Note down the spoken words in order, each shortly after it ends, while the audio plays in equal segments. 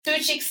to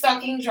Chicks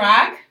Talking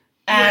Drag.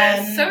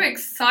 We're so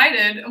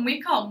excited and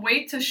we can't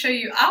wait to show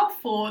you our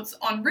thoughts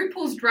on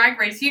RuPaul's Drag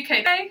Race UK.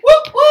 Woo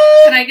woo!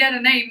 Can I get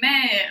an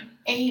amen?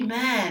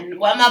 Amen.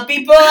 Where my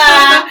people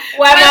are?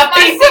 Where my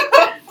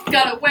people?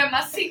 Gotta wear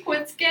my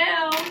sequins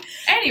gown.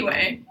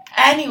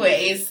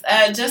 Anyways,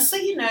 just so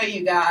you know,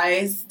 you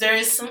guys, there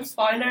is some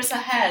spoilers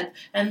ahead,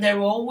 and there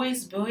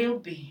always will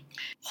be.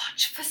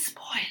 Watch for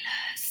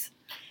spoilers.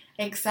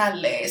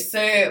 Exactly.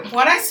 So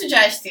what I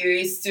suggest you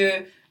is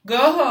to go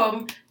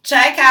home,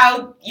 check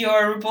out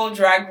your RuPaul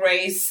Drag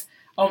Race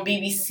on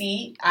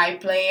BBC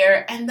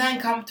iPlayer, and then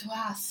come to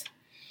us.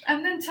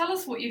 And then tell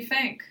us what you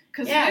think,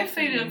 because we're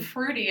feeling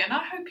fruity, and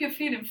I hope you're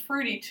feeling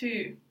fruity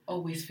too.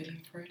 Always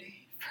feeling fruity.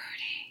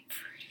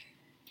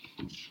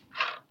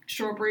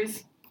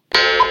 Strawberries.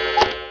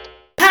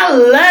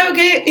 Hello,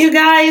 you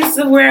guys.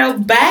 We're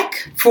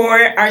back for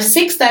our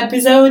 6th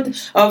episode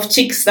of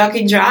Chicks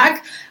Talking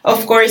Drag.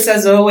 Of course,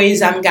 as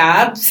always, I'm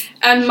Gabs.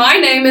 And my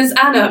name is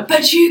Anna,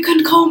 but you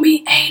can call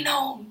me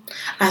Anal.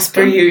 As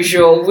per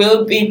usual,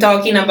 we'll be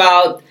talking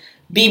about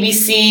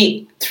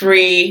BBC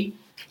 3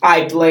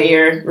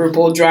 iPlayer,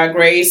 RuPaul Drag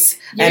Race,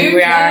 and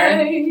we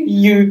are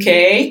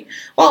UK.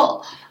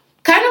 Well,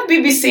 kind of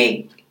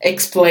BBC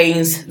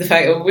explains the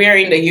fact that we're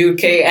in the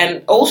UK,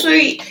 and also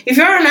if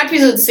you're on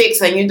episode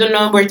 6 and you don't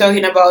know we're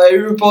talking about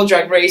RuPaul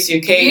Drag Race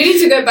UK, you need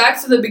to go back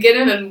to the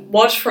beginning and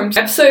watch from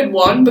episode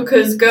 1,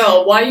 because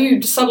girl, why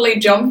you suddenly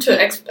jump to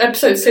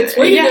episode 6?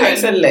 What are you doing?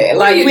 Exactly.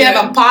 Like we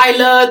have a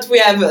pilot, we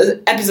have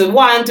episode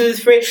 1, 2,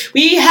 3,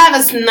 we have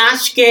a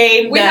snatch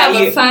game, we have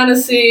a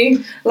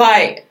fantasy,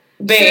 like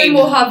babe. Soon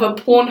we'll have a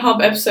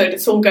Pornhub episode.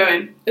 It's all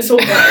going.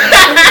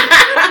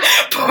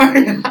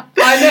 Pornhub.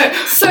 I know.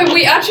 So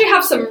we actually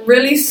have some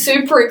really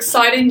super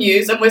exciting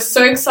news, and we're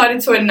so excited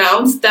to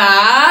announce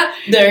that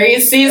there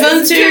is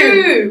season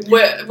 2.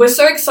 We're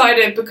so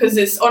excited because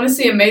it's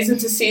honestly amazing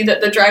to see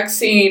that the drag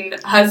scene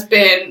has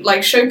been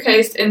like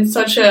showcased in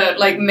such a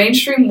like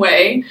mainstream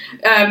way,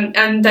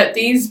 and that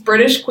these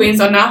British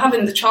queens are now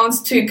having the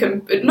chance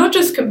to not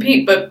just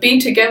compete but be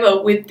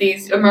together with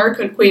these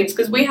American queens,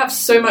 because we have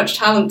so much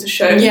talent to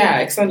show. Yeah,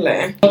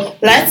 exactly.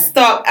 Let's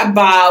talk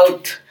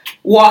about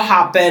what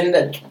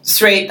happened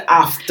straight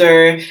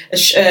after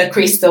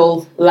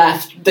Crystal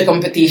left the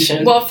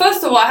competition. Well,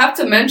 first of all, I have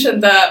to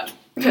mention that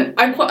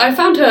I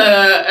found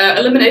her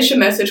elimination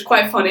message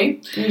quite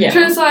funny. Yeah. She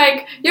was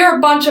like, "You're a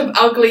bunch of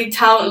ugly,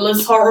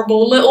 talentless,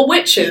 horrible little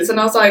witches,"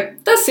 and I was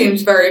like, "That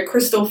seems very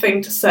Crystal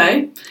thing to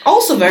say."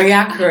 Also very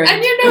accurate.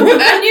 And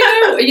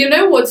you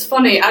know what's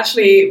funny?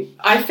 Actually,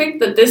 I think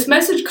that this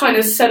message kind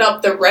of set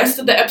up the rest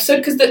of the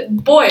episode, because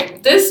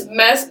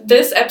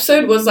this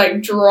episode was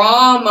like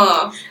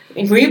drama.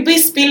 We'll be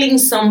spilling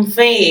some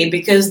tea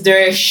because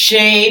their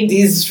shade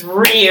is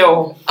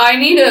real. I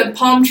need a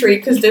palm tree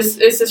because this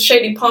is a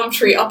shady palm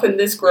tree up in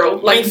this grill.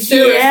 Like,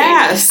 seriously.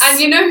 Yes. And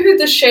you know who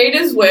the shade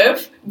is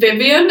with?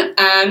 Vivian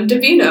and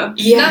Davina.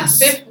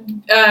 Yes.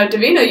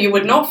 Davina, you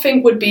would not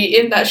think would be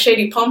in that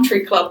shady palm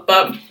tree club,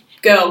 but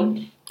girl.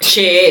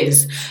 She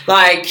is.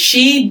 Like,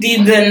 she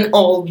didn't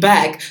hold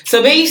back.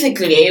 So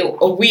basically,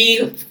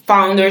 we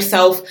found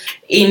ourselves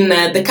in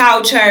the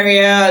couch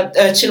area,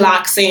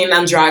 chillaxing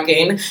and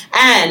dragging.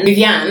 And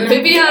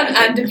Vivian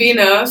and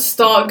Davina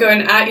start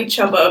going at each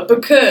other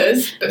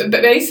because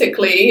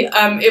basically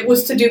it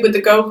was to do with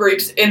the girl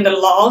groups in the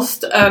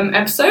last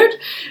episode.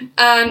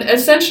 And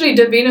essentially,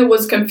 Davina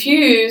was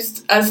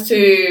confused as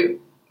to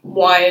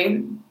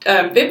why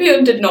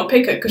Vivian did not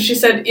pick her, because she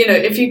said, you know,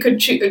 if you could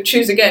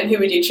choose again, who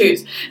would you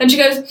choose? And she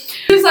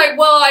was like,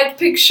 well, I'd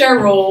pick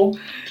Cheryl.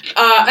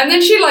 And then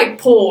she like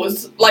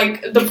paused.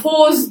 Like the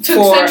pause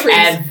took centuries.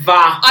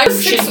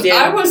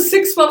 I was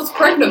 6 months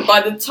pregnant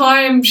by the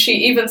time she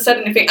even said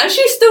anything, and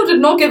she still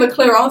did not give a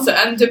clear answer.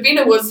 And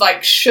Davina was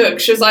like shook.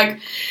 She was like,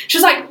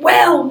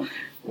 well,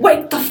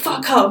 wake the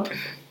fuck up.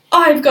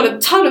 I've got a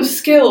ton of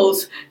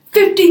skills,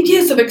 15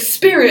 years of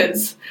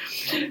experience.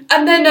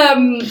 And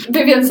then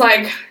Vivian's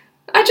like,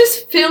 I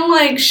just feel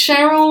like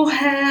Cheryl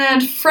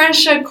had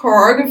fresher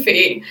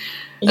choreography.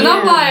 And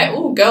I'm like,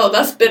 oh, girl,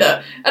 that's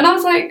bitter. And I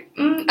was like,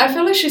 I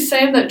feel like she's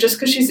saying that just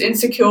because she's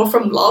insecure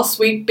from last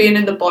week being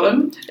in the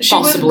bottom. She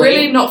was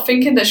really not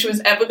thinking that she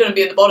was ever going to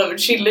be in the bottom, and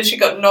she literally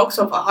got knocked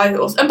off her high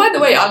horse. And by the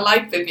way, I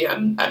like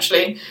Vivian,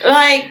 actually.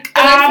 Like,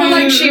 and I feel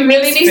like she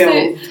really needs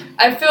to...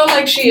 I feel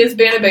like she is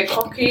being a bit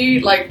cocky,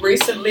 like,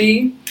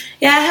 recently.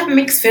 Yeah, I have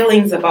mixed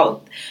feelings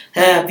about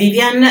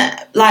Vivian.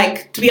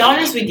 Like, to be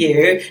honest with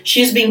you,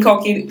 she's been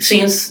cocky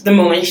since the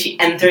moment she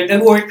entered the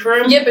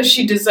workroom. Yeah, but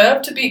she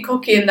deserved to be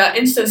cocky in that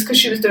instance because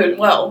she was doing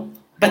well.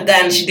 But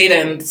then she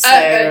didn't. So.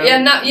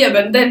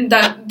 But then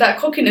that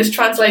cockiness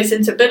translates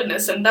into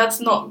bitterness, and that's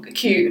not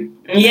cute.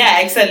 Yeah,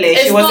 exactly.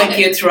 She wasn't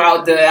cute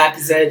throughout the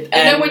episode.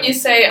 You know when you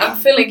say, I'm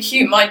feeling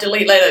cute, might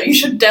delete later, you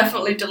should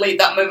definitely delete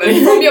that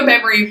moment from your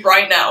memory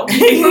right now.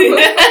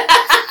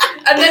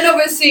 And then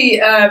obviously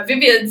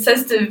Vivian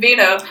says to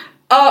Vina,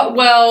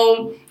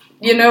 well,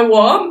 you know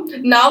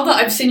what? Now that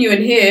I've seen you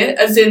in here,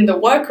 as in the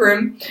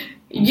workroom,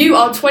 you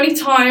are 20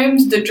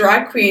 times the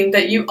drag queen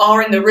that you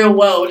are in the real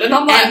world. And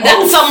I'm like, and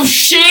that's some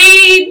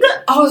shade.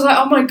 I was like,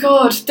 oh my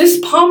god, this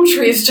palm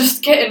tree is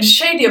just getting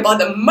shadier by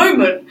the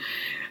moment.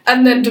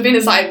 And then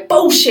Davina's like,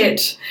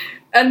 bullshit.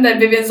 And then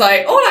Vivian's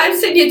like, all I've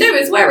seen you do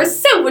is wear a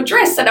silver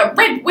dress and a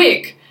red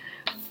wig.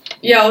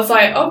 Yeah, I was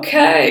like,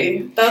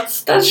 okay,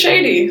 that's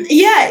shady.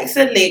 Yeah,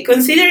 exactly.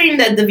 Considering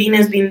that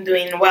Davina's been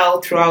doing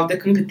well throughout the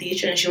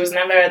competition, she was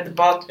never at the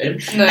bottom.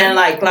 No. And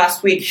like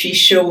last week, she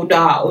showed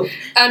out.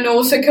 And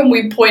also, can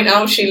we point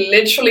out, she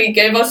literally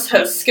gave us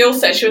her skill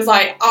set. She was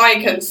like,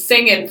 I can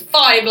sing in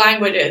 5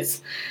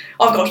 languages.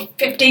 I've got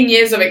 15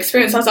 years of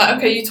experience. I was like,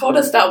 okay, you told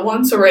us that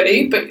once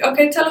already, but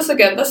okay, tell us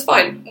again. That's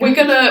fine. We're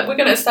gonna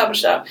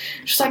establish that.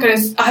 She's like,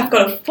 I've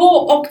got a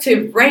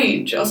 4-octave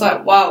range. I was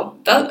like, wow.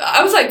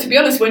 I was like, to be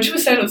honest, when she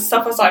was saying all this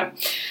stuff, I was like,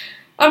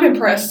 I'm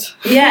impressed.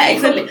 Yeah,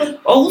 exactly.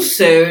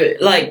 Also,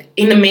 like,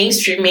 in the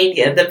mainstream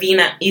media,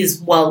 Davina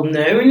is well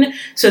known,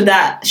 so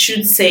that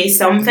should say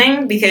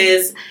something,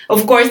 because,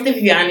 of course,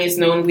 Vivian is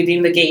known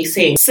within the gay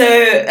scene. So,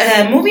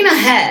 moving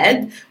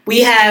ahead,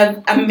 we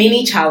have a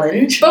mini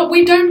challenge. But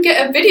we don't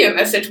get a video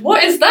message.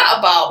 What is that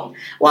about?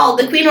 Well,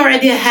 the queen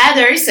already had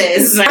hers.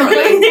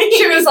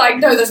 She was like,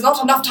 no, there's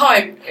not enough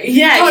time.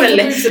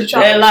 Yeah,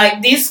 exactly.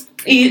 Like, this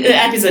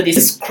episode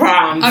is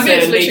crammed. I mean,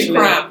 it's literally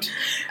crammed.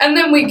 And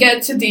then we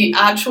get to the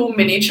actual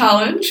mini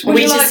challenge. Would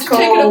you like to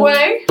take it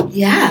away?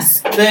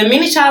 Yes. The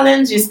mini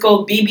challenge is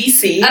called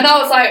BBC. And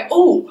I was like,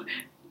 oh,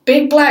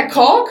 big black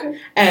cock?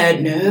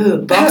 No,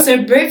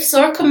 boxer briefs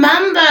or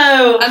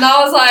commando. And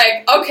I was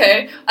like,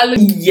 okay.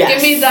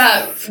 Yes. Give me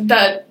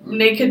that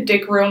naked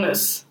dick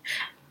realness.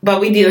 But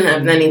we didn't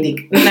have any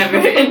dick. Never.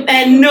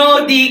 And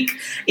no dick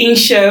in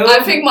show.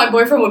 I think my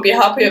boyfriend would be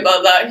happy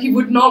about that. He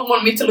would not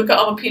want me to look at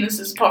other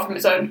penises apart from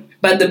his own.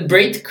 But the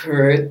Brit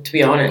crew, to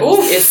be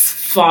honest, is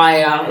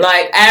fire.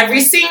 Like,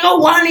 every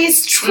single one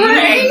is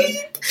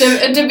straight.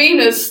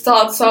 Davina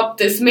starts up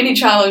this mini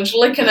challenge,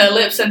 licking her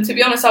lips, and to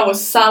be honest, I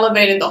was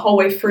salivating the whole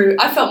way through.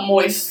 I felt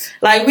moist.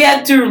 Like, we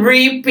had to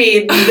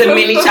repeat the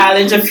mini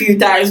challenge a few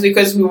times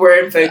because we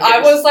weren't focused.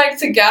 I was like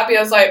to Gabby,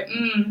 I was like,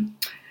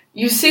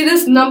 you see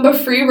this number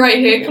 3 right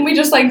here? Can we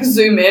just like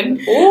zoom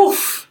in?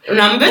 Oof.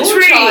 Number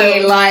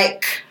 3,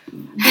 like,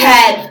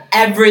 had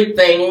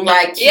everything.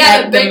 Like, he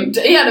had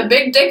a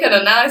big dick and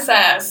a nice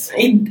ass.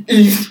 It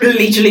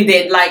literally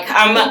did. Like,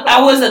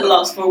 I was at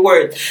loss for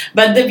words.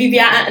 But the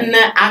Vivian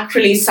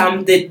actually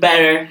summed it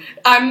better.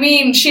 I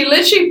mean, she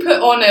literally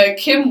put on a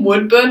Kim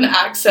Woodburn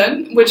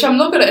accent, which I'm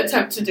not going to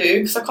attempt to do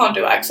because I can't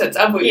do accents.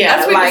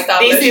 Yeah, like,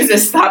 this is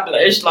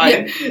established.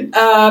 Like,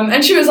 yeah.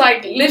 And she was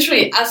like,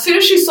 literally, as soon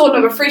as she saw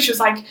number 3, she was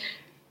like,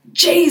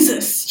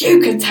 Jesus,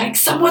 you could take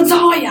someone's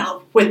eye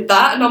out with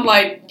that. And I'm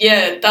like,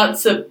 yeah,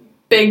 that's a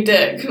big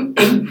dick.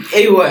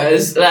 It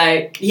was,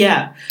 like,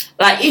 yeah.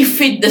 Like, it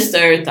fit the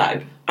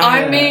stereotype.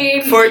 I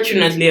mean,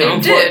 fortunately,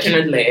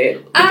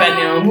 unfortunately,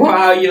 depending on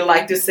how you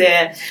like to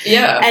say it.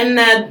 Yeah. And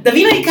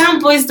Davina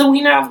Campo is the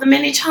winner of the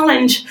mini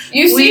challenge.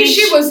 You see,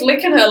 she was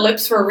licking her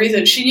lips for a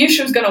reason. She knew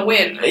she was going to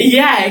win.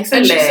 Yeah,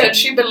 exactly. And she said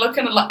she'd been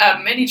looking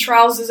at many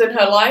trousers in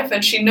her life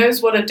and she knows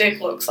what a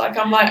dick looks like.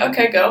 I'm like,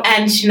 okay, girl.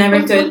 And she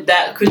never thought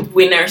that could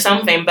win or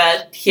something,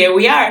 but here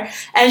we are.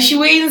 And she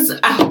wins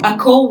a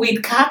call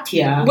with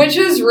Katya. Which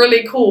is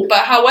really cool.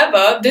 But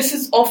however, this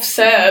is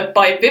offset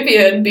by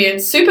Vivian being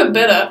super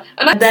bitter.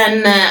 And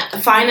then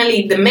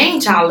finally the main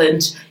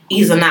challenge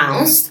is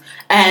announced,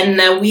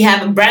 and we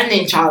have a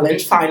branding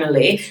challenge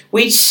finally,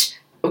 which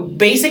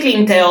basically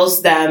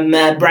entails them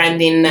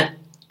branding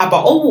a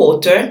bottle of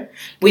water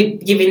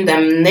with giving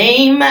them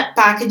name,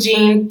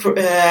 packaging,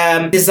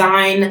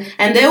 design,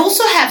 and they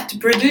also have to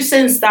produce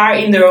and star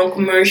in their own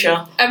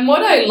commercial. And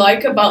what I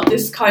like about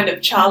this kind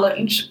of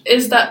challenge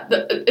is that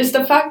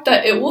the fact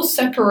that it will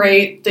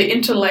separate the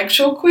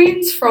intellectual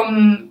queens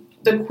from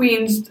the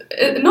queens,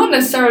 not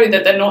necessarily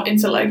that they're not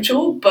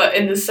intellectual, but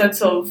in the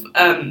sense of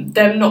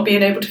them not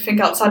being able to think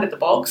outside of the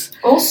box.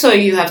 Also,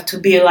 you have to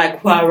be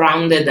like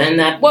well-rounded and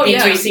be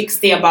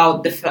 360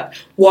 about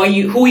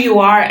who you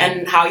are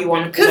and how you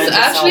want to present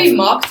yourself. Because actually,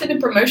 marketing and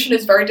promotion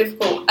is very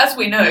difficult, as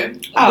we know.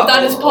 But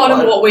that is part of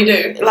what we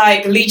do.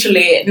 Like,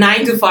 literally,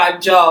 9-to-5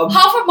 job.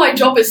 Half of my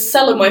job is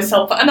selling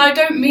myself, and I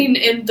don't mean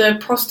in the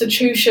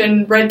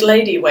prostitution red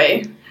lady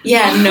way.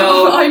 Yeah,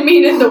 no. I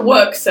mean in the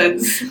work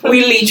sense.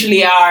 We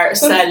literally are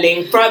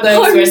selling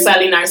products, we're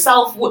selling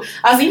ourselves.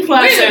 As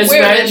influencers,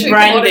 we're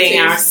branding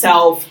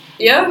ourselves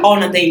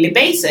on a daily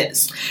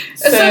basis.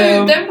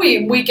 So then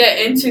we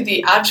get into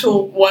the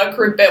actual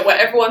workroom bit where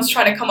everyone's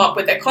trying to come up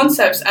with their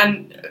concepts,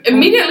 and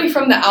immediately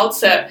from the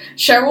outset,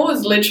 Cheryl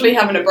is literally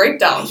having a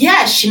breakdown.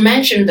 Yeah, she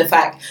mentioned the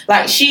fact,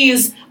 like,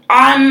 she's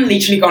I'm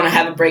literally gonna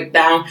have a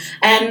breakdown.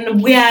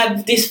 And we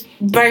have this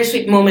very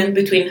sweet moment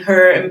between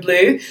her and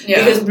Blue,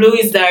 because Blue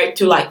is there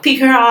to like pick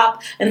her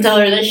up and tell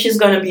her that she's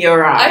gonna be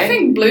alright. I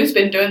think Blue's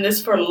been doing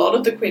this for a lot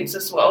of the queens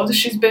as well.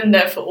 She's been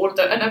there for all of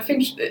them, and I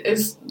think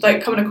it's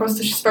like coming across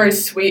that she's very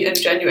sweet and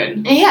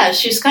genuine. And yeah,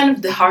 she's kind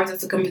of the heart of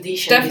the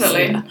competition.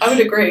 Definitely, I would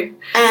agree.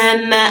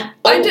 And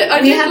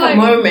we have a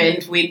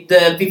moment with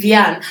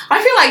Viviane.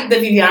 I feel like the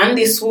Viviane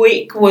this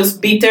week was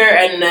bitter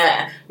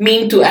and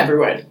mean to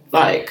everyone.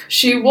 Like,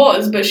 she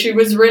was, but she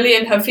was really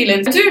in her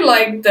feelings. I do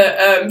like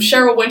that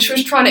Cheryl, when she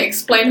was trying to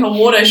explain her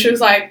water, she was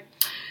like,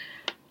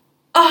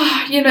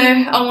 you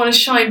know, I want to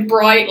shine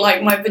bright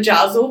like my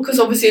vajazzle, because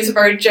obviously it's a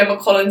very Gemma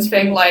Collins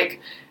thing,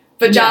 like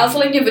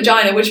vajazzling your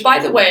vagina, which, by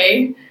the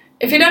way,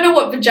 if you don't know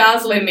what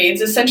vajazzling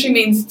means, it essentially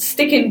means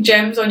sticking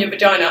gems on your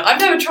vagina. I've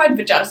never tried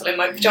vajazzling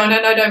my vagina,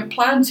 and I don't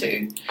plan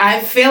to.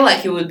 I feel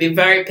like it would be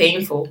very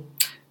painful.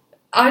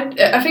 I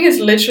think it's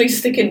literally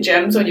sticking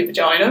gems on your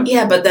vagina.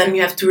 Yeah, but then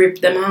you have to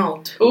rip them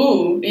out.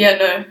 Ooh, yeah,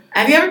 no.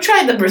 Have you ever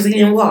tried the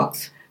Brazilian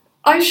wax?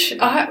 I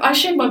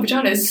shave my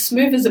vagina as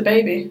smooth as a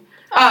baby.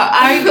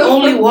 I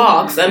only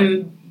wax,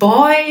 and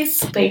boy,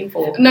 it's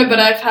painful. No, but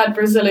I've had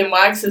Brazilian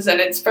waxes, and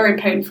it's very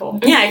painful.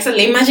 Yeah,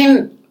 exactly.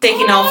 Imagine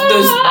taking off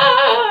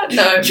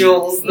those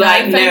jewels.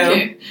 Like, thank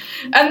you.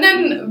 And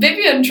then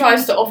Vivian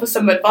tries to offer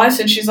some advice,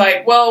 and she's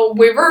like, well,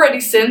 we've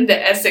already seen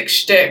the Essex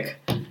shtick.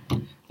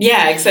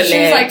 Yeah, exactly.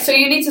 She's like, so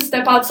you need to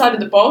step outside of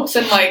the box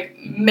and, like,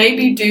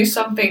 maybe do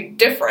something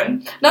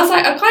different. And I was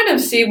like, I kind of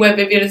see where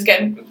Vivian is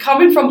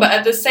coming from, but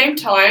at the same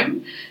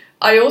time,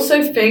 I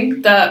also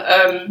think that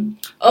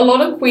a lot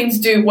of queens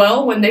do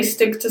well when they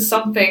stick to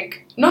something,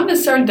 not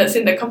necessarily that's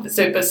in their comfort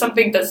zone, but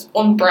something that's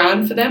on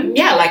brand for them.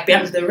 Yeah, like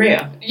Bianca Del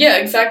Rio. Yeah,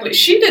 exactly.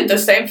 She did the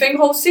same thing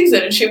whole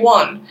season, and she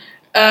won.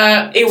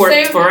 It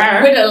worked for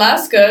her. With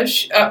Alaska,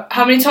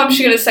 how many times is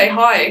she going to say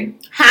hi?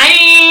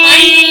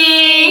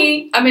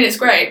 Hi! I mean, it's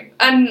great.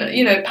 And,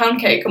 you know,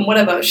 pound cake and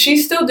whatever. She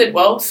still did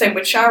well. Same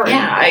with Sharon.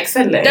 Yeah,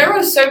 exactly. There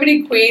are so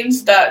many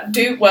queens that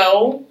do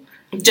well.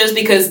 Just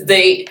because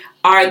they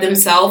are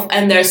themselves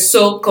and they're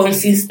so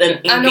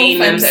consistent in and being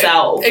authentic.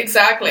 themselves.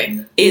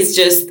 Exactly. It's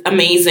just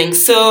amazing.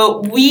 So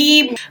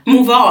we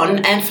move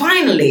on, and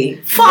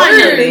finally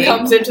Ru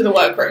comes into the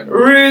workroom.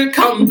 Ru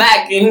come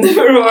back in the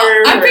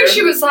workroom. I think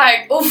she was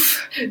like,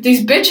 oof,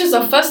 these bitches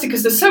are thirsty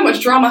because there's so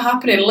much drama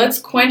happening. Let's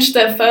quench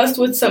their thirst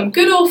with some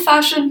good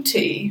old-fashioned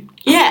tea.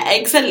 Yeah,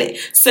 exactly.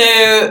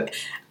 So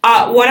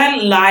what I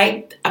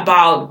liked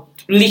about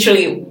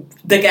literally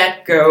the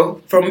get-go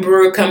from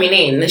Ru coming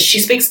in, she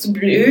speaks to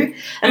Blue,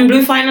 and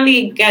Blue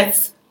finally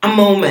gets a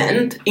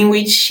moment in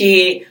which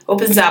she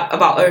opens up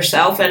about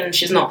herself and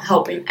she's not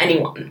helping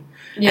anyone.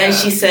 Yeah. And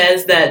she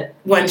says that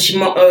when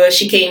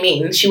she came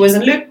in, she was a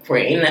look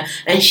queen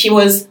and she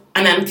was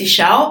an empty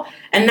shell,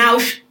 and now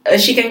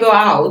she can go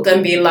out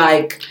and be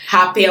like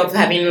happy of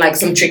having like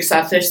some tricks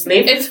up her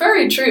sleeve. It's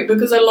very true,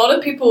 because a lot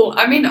of people,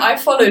 I mean, I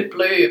followed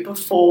Blue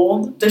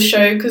before the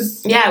show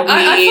because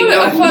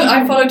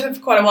I followed her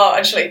for quite a while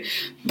actually.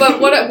 But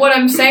what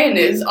I'm saying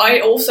is, I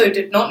also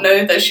did not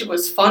know that she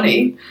was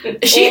funny.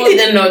 She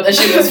didn't know that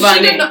she was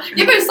funny. She did not,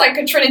 yeah, but it's like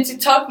a Trinity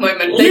Tuck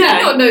moment. They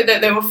did not know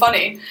that they were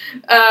funny.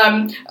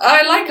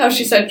 I like how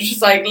she said,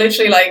 she's like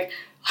literally like,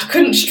 I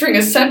couldn't string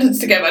a sentence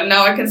together,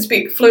 now I can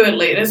speak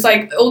fluently. And it's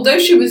like, although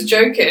she was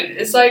joking,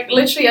 it's like,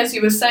 literally, as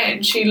you were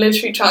saying, she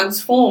literally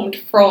transformed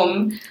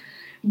from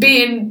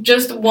being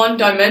just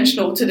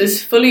one-dimensional to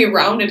this fully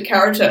rounded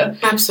character.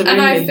 Absolutely.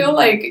 And I feel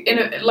like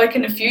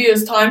in a few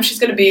years' time, she's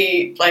going to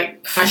be, like...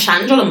 a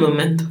Shangela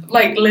moment.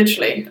 Like,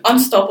 literally.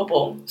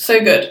 Unstoppable.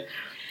 So good.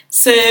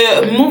 So,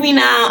 moving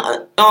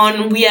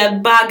on, we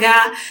have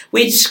Baga,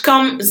 which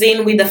comes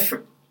in with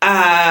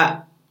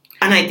an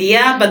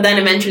idea, but then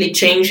eventually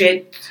changes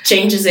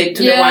it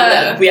to the one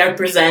that we are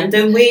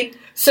presented with.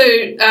 So,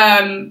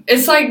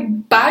 it's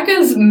like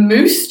Baga's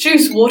moose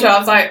juice water. I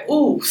was like,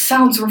 ooh,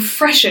 sounds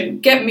refreshing.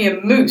 Get me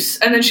a moose.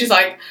 And then she's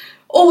like,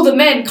 all the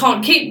men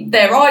can't keep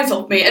their eyes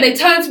off me. And it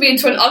turns me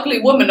into an ugly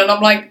woman. And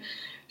I'm like,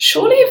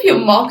 surely if you're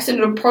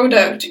marketing a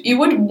product, you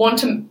would want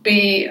to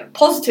be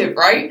positive,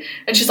 right?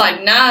 And she's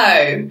like,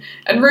 no.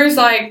 And Ru's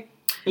like,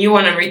 you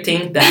want to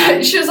rethink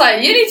that. She was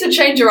like, you need to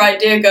change your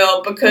idea,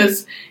 girl,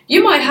 because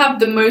you might have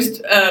the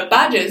most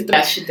badges.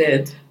 Yeah, she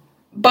did.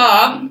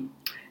 But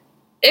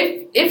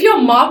if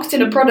you're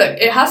marketing a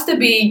product, it has to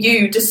be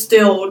you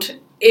distilled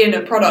in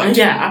a product.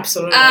 Yeah,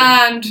 absolutely.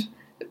 And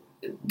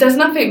there's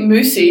nothing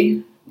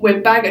moosey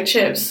with bag of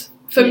chips.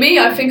 For me,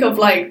 I think of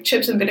like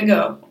chips and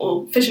vinegar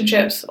or fish and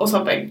chips or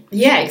something.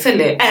 Yeah,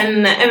 exactly.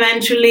 And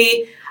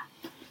eventually,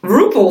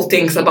 RuPaul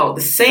thinks about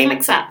the same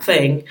exact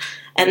thing.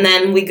 And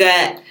then we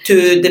get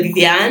to the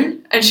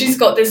Viviane. And she's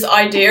got this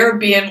idea of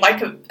being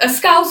like a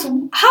Scouse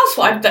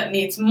housewife that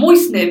needs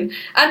moistening.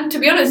 And to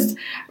be honest,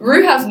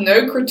 Ru has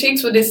no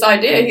critiques with this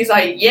idea. He's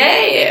like,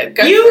 yeah,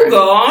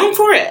 go on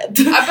for it.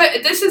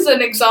 But this is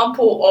an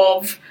example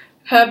of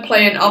her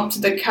playing up to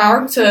the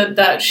character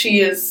that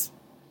she is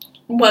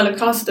well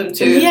accustomed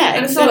to. Yeah,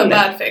 and it's not a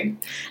bad thing.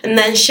 And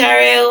then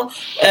Cheryl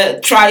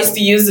tries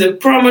to use a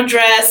promo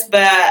dress,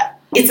 but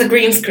it's a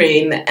green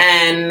screen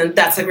and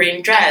that's a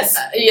green dress.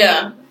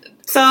 Yeah.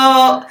 So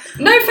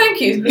no,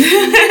 thank you.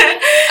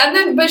 And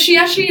then, but she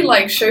actually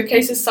like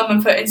showcases some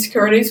of her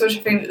insecurities, which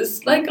I think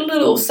is like a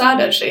little sad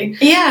actually.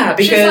 Yeah,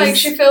 because she's like,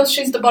 she feels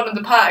she's the bottom of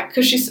the pack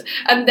because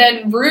and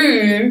then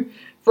Rue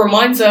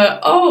reminds her,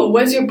 oh,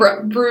 where's your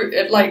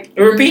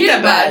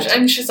repeater badge?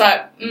 And she's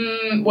like,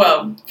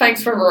 well,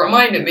 thanks for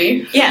reminding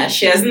me. Yeah,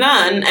 she has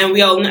none, and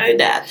we all know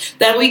that.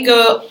 Then we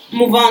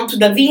move on to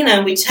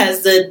Davina, which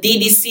has the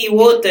DDC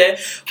water,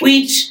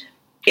 which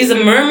is a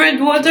mermaid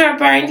water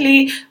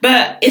apparently,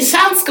 but it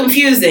sounds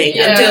confusing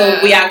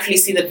until we actually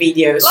see the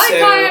videos. Like,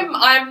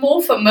 I'm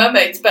more for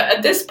mermaids, but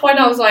at this point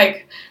I was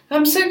like,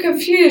 I'm so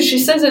confused. She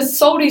says it's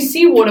salty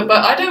seawater,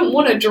 but I don't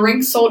want to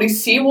drink salty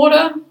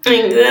seawater.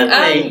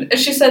 Exactly. And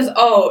she says,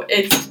 oh,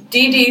 it's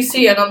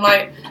DDC, and I'm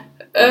like,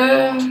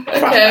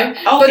 okay.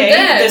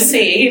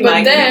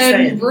 But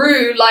then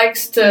Rue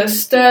likes to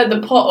stir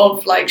the pot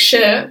of like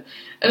shit,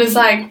 and it's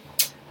like,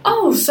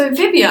 oh, so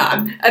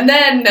Vivian. And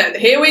then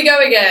here we go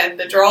again.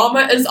 The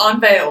drama is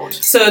unveiled.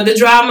 So the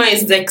drama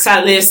is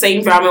exactly the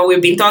same drama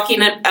we've been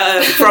talking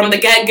from the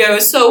get-go.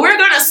 So we're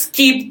going to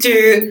skip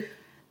to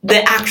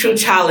the actual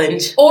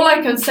challenge. All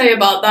I can say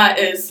about that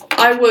is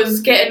I was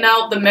getting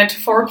out the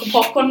metaphorical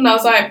popcorn and I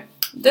was like,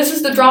 this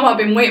is the drama I've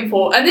been waiting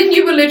for. And then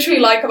you were literally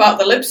like about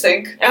the lip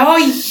sync. Oh,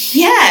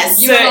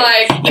 yes. You were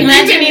like,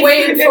 you've been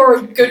waiting for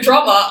a good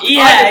drama.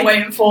 Yeah, I've been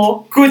waiting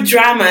for good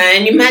drama.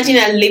 And imagine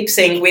a lip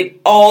sync with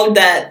all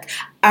that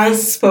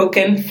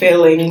unspoken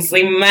feelings.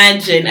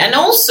 Imagine. And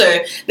also,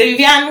 the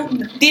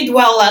Vivian did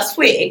well last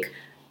week.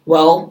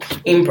 Well,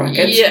 in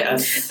brackets.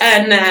 Yes.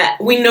 And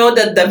we know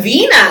that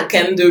Davina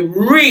can do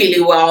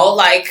really well,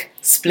 like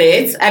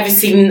splits. Have you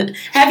seen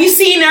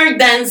her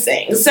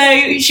dancing? So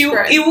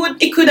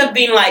it could have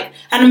been like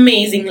an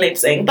amazing lip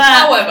sync. But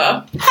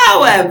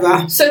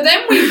however. So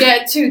then we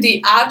get to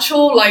the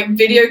actual like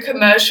video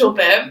commercial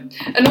bit,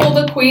 and all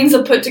the queens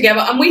are put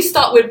together, and we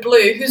start with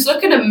Blue, who's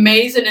looking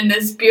amazing in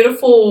this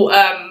beautiful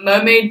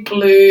mermaid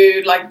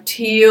blue, like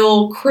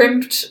teal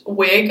crimped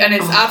wig, and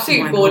it's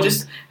absolutely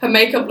gorgeous. God. Her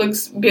makeup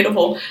looks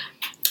beautiful.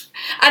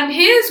 And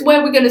here's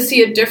where we're going to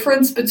see a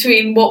difference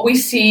between what we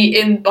see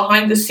in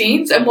behind the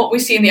scenes and what we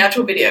see in the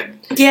actual video.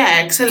 Yeah,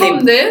 excellent.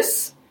 From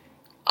this,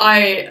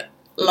 I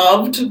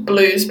loved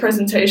Blue's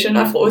presentation.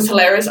 I thought it was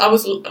hilarious. I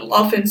was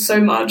laughing so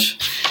much.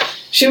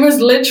 She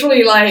was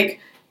literally like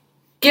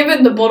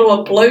giving the bottle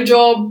a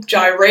blowjob,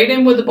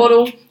 gyrating with the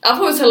bottle. I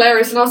thought it was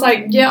hilarious. And I was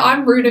like, yeah,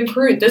 I'm rude and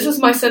crude. This is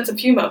my sense of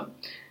humor.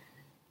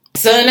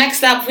 So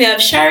next up we have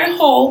Cheryl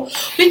Hall,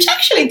 which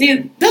actually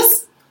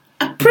does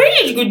a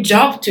pretty good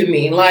job to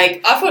me.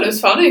 Like, I thought it was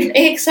funny.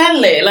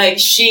 Exactly. Like,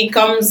 she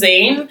comes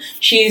in,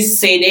 she's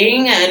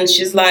sitting, and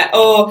she's like,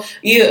 oh,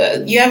 you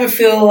ever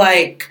feel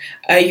like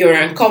you're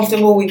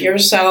uncomfortable with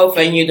yourself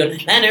and you don't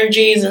have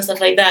energies and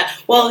stuff like that?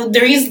 Well,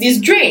 there is this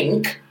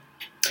drink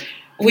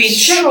which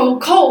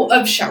Cheryl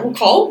Hall's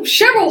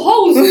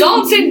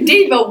dancing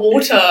diva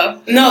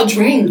water. No,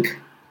 drink.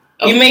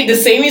 Oh. You made the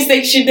same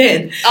mistake she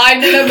did. I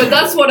know, but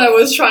that's what I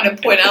was trying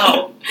to point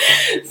out.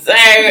 So,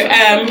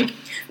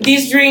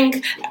 this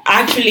drink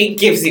actually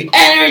gives you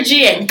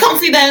energy and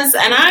confidence,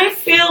 and I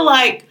feel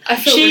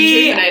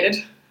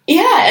rejuvenated.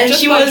 Yeah, and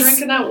just she by was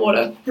drinking that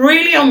water.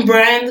 Really on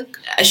brand.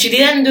 She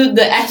didn't do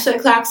the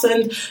Essex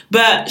accent,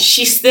 but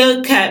she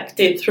still kept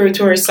it true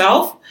to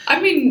herself. I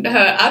mean,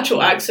 her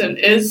actual accent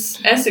is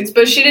Essex,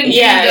 but she didn't do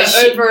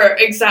the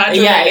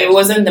over-exaggerated. Yeah, it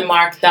wasn't the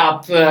marked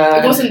up.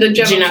 It wasn't the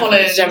Gemma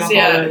Collins.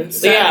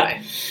 Exactly. Yeah.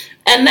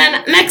 And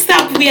then next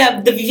up we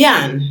have the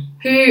Vivian,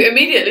 who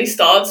immediately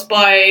starts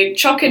by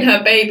chucking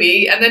her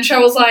baby, and then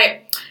Cheryl's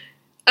like,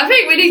 I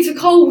think we need to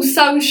call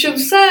social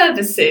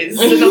services.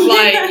 And I'm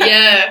like,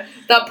 yeah,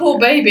 that poor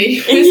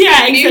baby was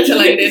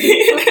mutilated.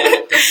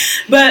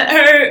 But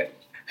her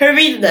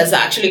read does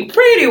actually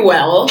pretty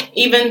well,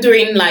 even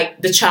during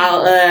like the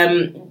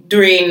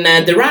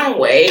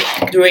runway,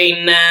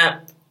 during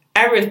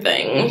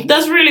everything.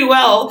 Does really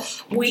well.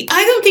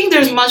 I don't think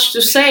there's much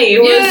to say.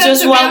 It was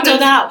just well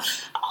thought out.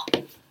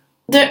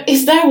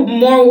 Is there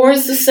more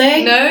words to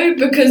say? No,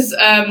 because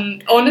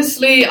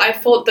honestly, I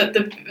thought that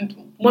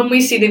when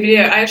we see the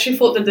video, I actually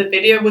thought that the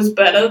video was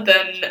better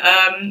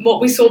than what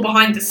we saw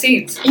behind the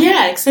scenes.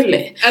 Yeah,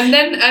 exactly. And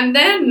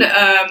then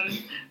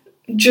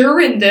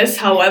during this,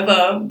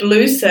 however,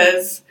 Blue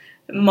says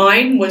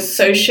mine was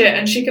so shit,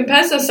 and she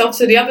compares herself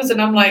to the others,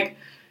 and I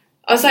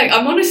was like,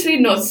 I'm honestly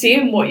not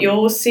seeing what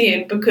you're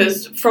seeing,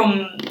 because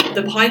from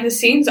the behind the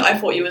scenes, I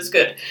thought you was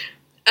good,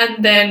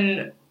 and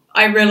then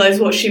I realised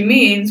what she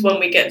means when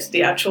we get to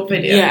the actual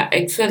video. Yeah,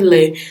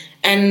 exactly.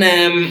 And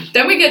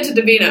then we get to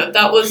Davina.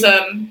 That was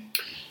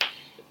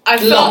I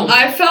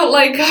felt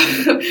like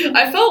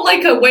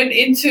I went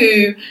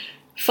into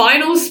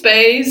final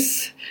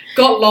space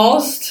got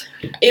lost.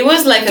 It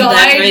was like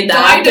David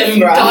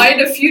Attenborough. Died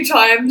a few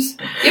times.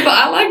 Yeah, but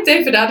I like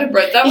David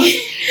Attenborough.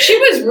 She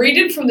was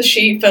reading from the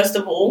sheet first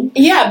of all.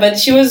 Yeah, but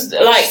she was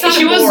like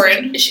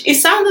boring. It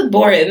sounded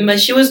boring, but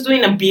she was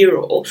doing a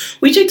B-roll,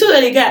 which I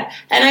totally get,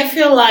 and I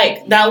feel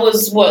like that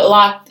was what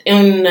lacked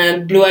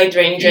in Blue Eye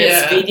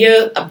Dragrace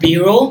video, a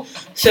B-roll.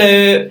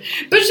 So,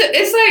 but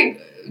it's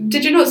like.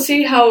 Did you not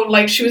see how,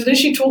 like, she was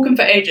literally talking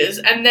for ages,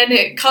 and then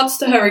it cuts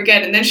to her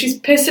again, and then she's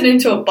pissing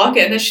into a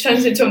bucket, and then she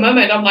turns into a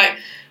mermaid. I'm like,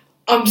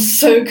 I'm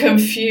so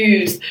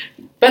confused.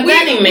 But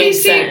then it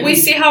makes sense. We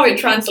see how it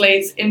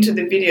translates into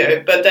the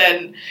video, but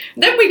then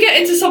we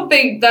get into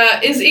something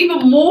that is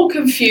even more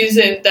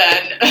confusing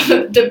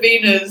than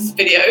Davina's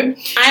video.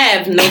 I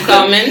have no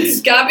comments.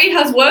 Gabby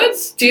has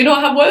words. Do you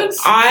not have words?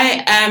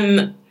 I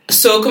am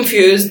so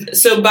confused.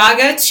 So,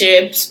 bag of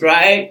chips,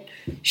 right?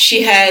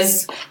 She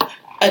has...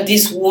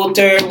 this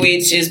water,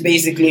 which is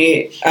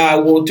basically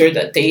water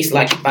that tastes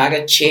like a bag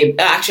of chips.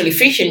 Actually,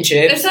 fish and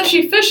chips. It's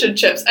actually fish and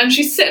chips, and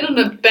she's sitting on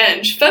a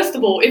bench. First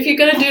of all, if you're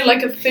gonna do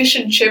like a fish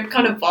and chip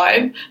kind of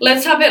vibe,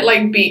 let's have it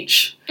like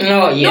beach.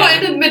 Oh yeah.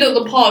 Not in the middle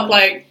of the park,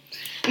 like.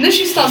 And then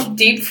she starts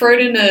deep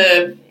throating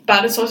a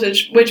battered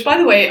sausage, which, by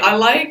the way, I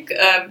like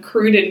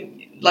crude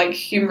and like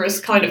humorous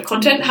kind of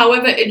content.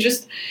 However, it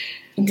just.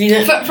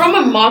 From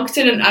a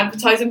marketing and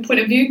advertising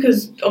point of view,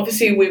 because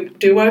obviously we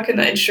do work in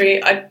that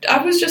industry,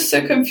 I was just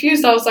so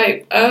confused. I was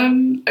like,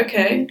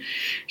 okay.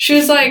 She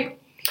was like,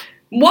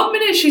 1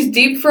 minute she's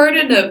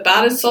deep-throating a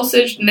battered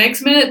sausage,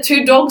 next minute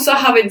 2 dogs are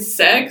having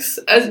sex.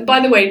 As by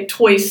the way,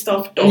 toy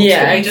stuffed dogs,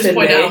 let me just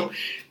point out.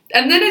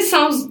 And then it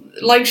sounds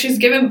like she's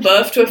giving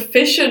birth to a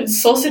fish and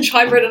sausage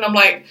hybrid, and I'm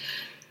like...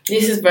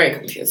 This is very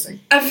confusing.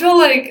 I feel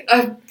like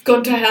I've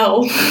gone to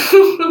hell.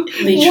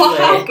 What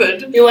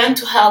happened? You went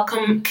to hell,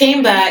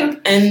 came back,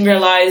 and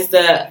realized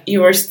that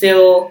you were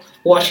still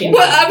watching.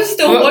 Well, I was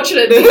still watching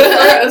it,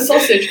 a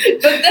sausage.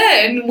 But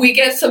then we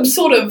get some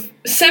sort of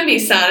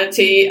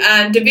semi-sanity,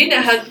 and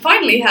Davina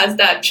finally has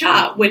that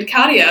chat with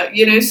Katia,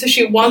 so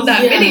she won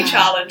that mini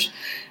challenge.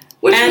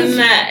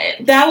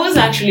 That was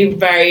actually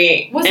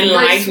very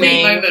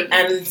enlightening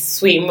and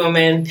sweet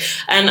moment.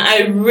 And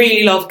I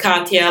really love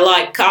Katia.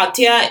 Like,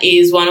 Katia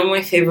is one of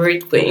my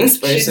favorite queens,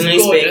 personally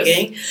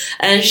speaking.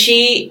 And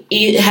she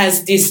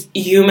has this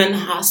human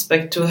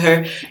aspect to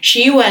her.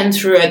 She went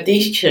through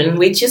addiction,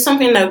 which is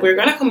something that we're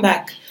going to come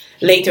back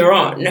later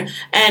on,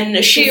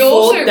 and she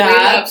also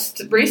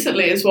relapsed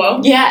recently as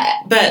well. Yeah,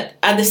 but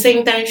at the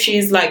same time,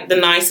 she's like the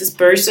nicest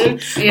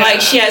person. Yeah.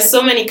 Like, she has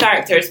so many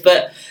characters,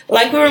 but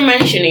like we were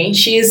mentioning,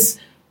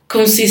 she's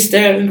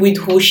consistent with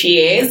who she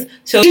is.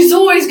 So she's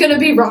always going to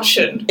be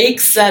Russian.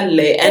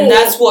 Exactly, and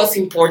that's what's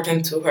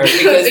important to her,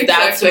 because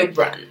that's her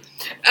brand.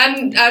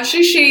 And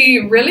actually, she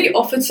really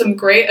offered some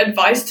great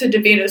advice to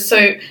Davina.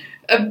 So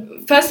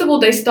first of all,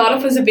 they start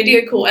off as a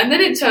video call, and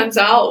then it turns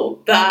out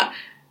that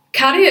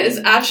Katia is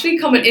actually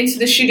coming into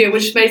the studio,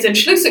 which is amazing.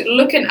 She looks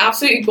looking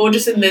absolutely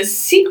gorgeous in this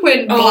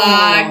sequin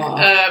black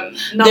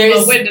number.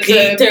 There's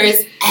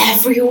glitters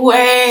everywhere.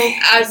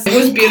 It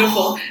was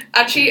beautiful.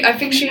 Actually, I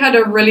think she had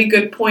a really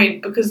good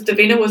point, because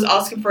Davina was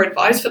asking for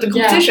advice for the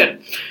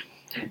competition.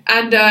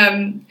 Yeah.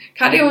 And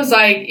Katia was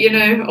like,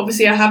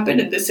 obviously I have been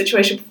in this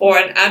situation before,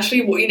 and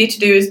actually what you need to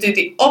do is do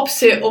the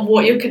opposite of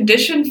what your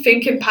conditioned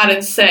thinking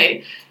patterns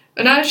say.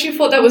 And I actually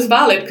thought that was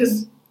valid,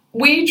 because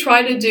we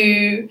try to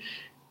do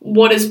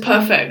what is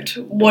perfect,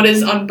 what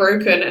is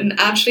unbroken, and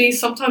actually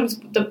sometimes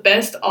the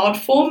best art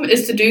form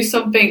is to do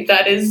something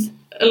that is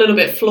a little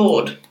bit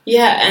flawed.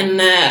 Yeah,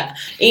 and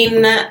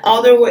in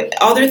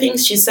other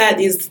things she said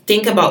is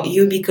think about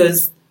you,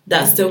 because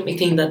that's the only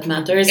thing that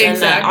matters.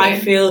 Exactly. And I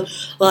feel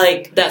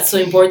like that's so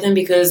important,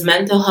 because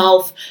mental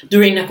health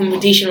during a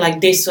competition like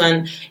this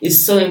one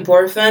is so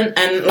important,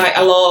 and like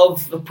a lot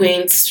of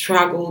queens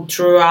struggle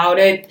throughout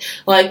it.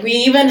 Like, we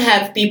even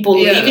have people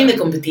leaving the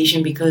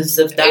competition because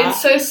of that.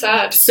 It's so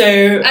sad.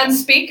 And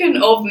speaking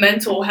of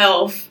mental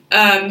health,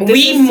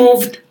 we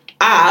moved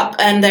up,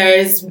 and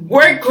there's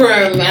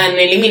workroom and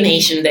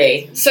elimination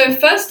day. So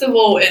first of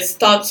all, it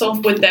starts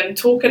off with them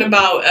talking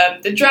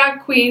about the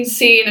drag queen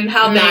scene and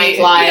how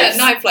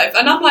nightlife.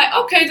 And I'm like,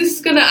 okay, this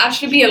is gonna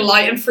actually be a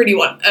light and fruity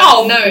one.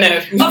 No,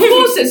 of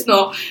course it's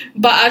not.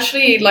 But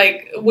actually,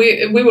 like,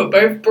 we were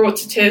both brought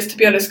to tears, to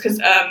be honest, because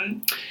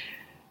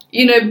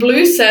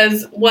Blue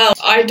says, well,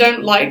 I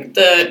don't like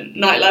the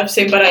nightlife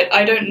scene, but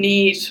I don't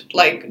need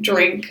like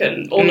drink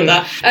and all of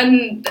that.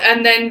 And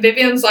then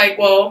Vivian's like,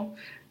 well,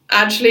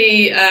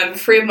 actually,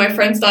 3 of my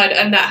friends died,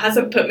 and that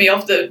hasn't put me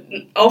off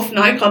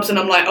nightclubs. And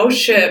I'm like, oh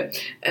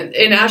shit. And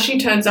it actually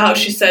turns out,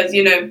 she says,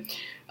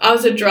 I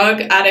was a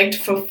drug addict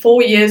for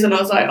 4 years, and I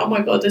was like, oh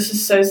my god, this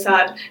is so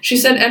sad. She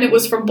said, and it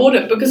was from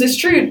boredom, because it's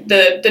true.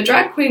 The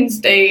drag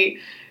queens, they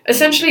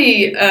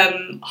essentially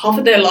half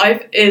of their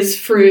life is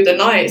through the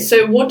night.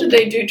 So what do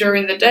they do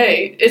during the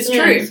day? It's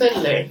true,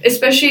 certainly.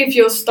 Especially if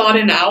you're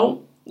starting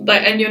out.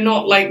 Like, and you're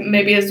not like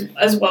maybe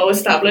as well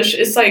established,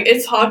 it's like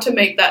it's hard to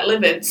make that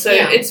living, so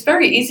it's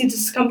very easy to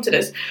succumb to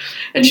this.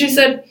 And she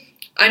said,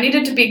 I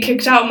needed to be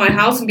kicked out of my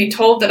house and be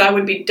told that I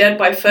would be dead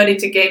by 30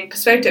 to gain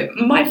perspective.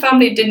 My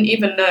family didn't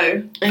even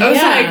know. I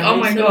was like, oh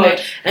my God.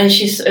 And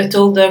she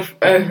told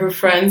her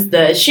friends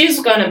that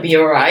she's gonna be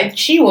alright.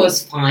 She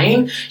was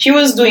fine. She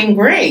was doing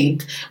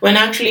great. When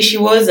actually she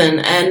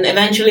wasn't. And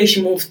eventually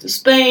she moved to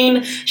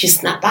Spain. She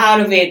snapped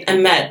out of it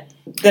and met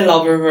the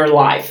love of her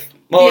life.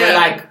 Or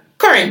like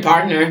current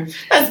partner.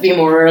 Let's be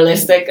more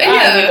realistic. We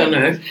don't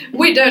know.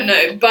 We don't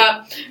know.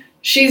 But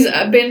she's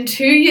been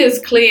 2 years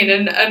clean,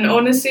 and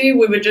honestly,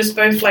 we were just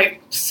both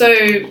like so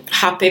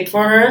happy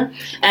for her,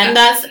 and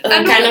that's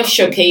kind of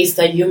showcased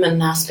the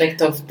human aspect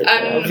of the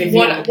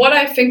Vivian. What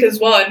I think as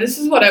well, and this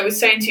is what I was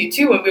saying to you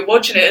too when we were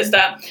watching it, is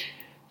that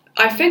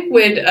I think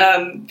with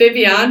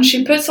Vivian,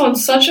 she puts on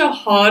such a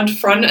hard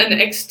front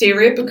and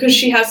exterior because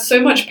she has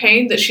so much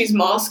pain that she's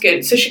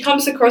masking. So she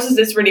comes across as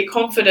this really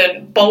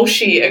confident,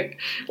 bolshy,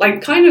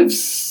 like kind of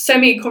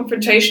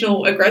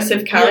semi-confrontational,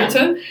 aggressive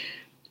character. Yeah.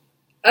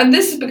 And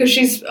this is because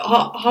she's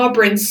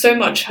harboring so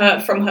much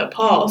hurt from her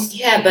past.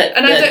 Yeah, but...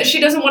 And she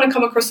doesn't want to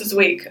come across as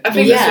weak. I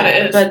think that's what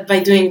it is. But by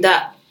doing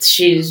that,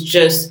 she's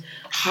just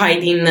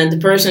hiding the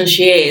person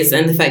she is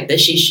and the fact that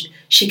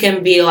she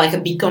can be like a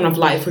beacon of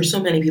light for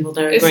so many people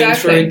that are going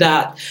through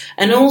that.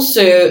 And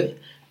also,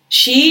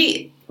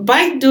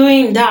 by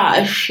doing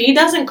that, she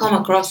doesn't come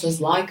across as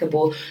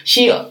likable.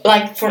 She,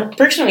 like,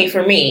 personally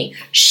for me,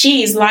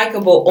 she is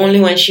likable only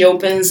when she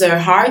opens her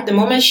heart. The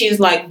moment she's,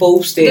 like,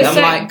 boasted,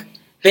 I'm like...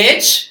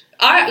 Bitch,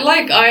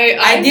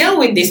 I deal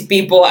with these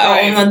people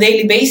on a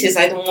daily basis.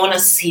 I don't want to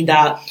see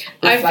that.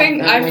 I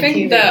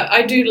think that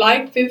I do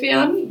like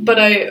Vivian, but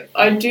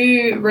I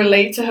do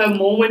relate to her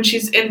more when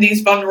she's in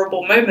these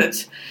vulnerable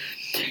moments.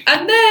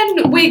 And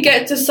then we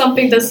get to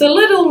something that's a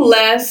little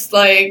less,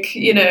 like,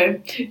 you know,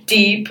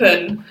 deep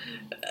and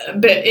a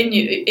bit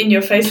in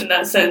your face in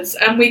that sense.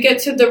 And we get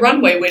to the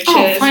runway, which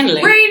is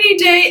finally. Rainy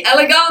Day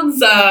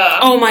Eleganza.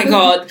 Oh my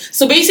God.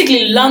 So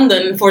basically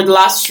London for the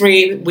last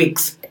 3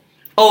 weeks.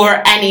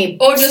 Or any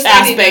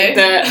aspect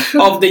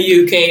of the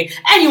UK,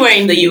 anywhere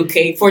in the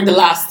UK for the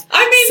last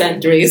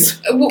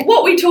centuries.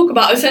 What we talk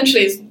about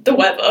essentially is the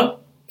weather.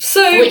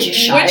 So, which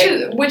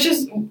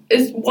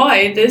is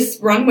why this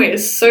runway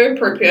is so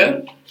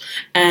appropriate.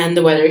 And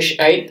the weather is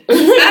shit.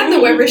 And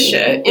the weather is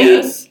shit,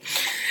 yes.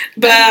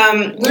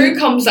 But Ru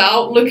comes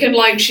out looking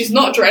like she's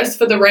not dressed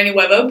for the rainy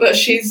weather, but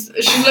she's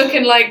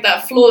looking like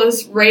that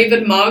flawless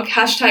Raven mug.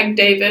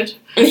 #David.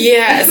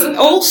 Yes.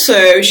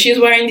 Also, she's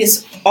wearing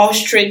this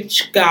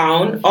ostrich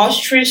gown,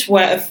 ostrich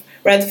with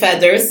red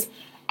feathers,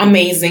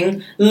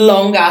 amazing,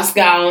 long ass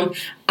gown,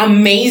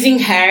 amazing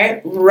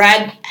hair,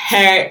 red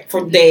hair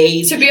for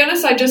days. To be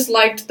honest, I just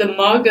liked the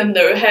mug and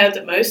the hair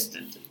the most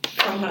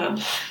from her.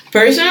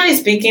 Personally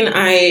speaking,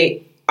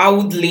 I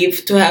would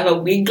live to have a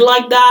wig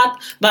like that,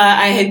 but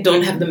I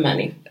don't have the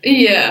money.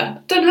 Yeah,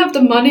 don't have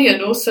the money,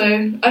 and also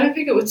I don't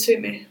think it would suit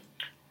me.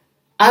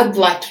 I'd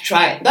like to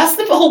try it. That's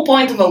the whole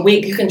point of a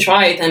wig. You can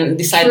try it and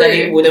decide that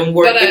it wouldn't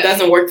work. It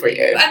doesn't work for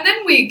you. And then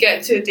we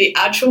get to the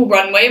actual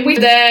runway.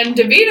 Then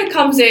Davina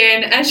comes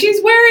in and she's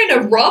wearing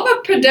a rather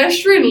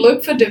pedestrian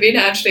look for Davina,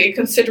 actually,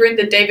 considering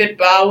the David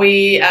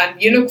Bowie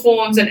and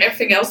unicorns and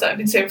everything else that I've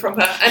been seeing from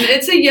her. And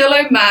it's a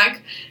yellow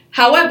MAC.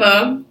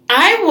 However,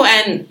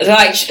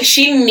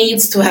 she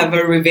needs to have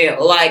a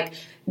reveal. Like,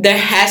 there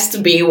has to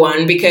be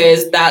one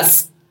because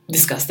that's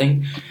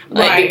disgusting.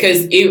 Like,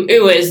 because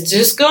it was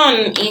just go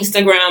on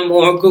Instagram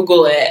or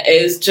Google it.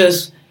 It's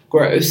just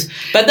gross.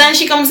 But then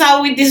she comes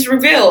out with this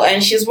reveal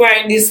and she's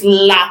wearing this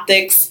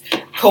latex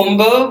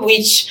combo,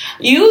 which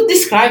you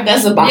described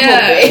as a bumblebee.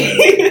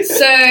 Yeah.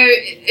 So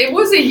it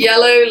was a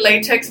yellow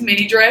latex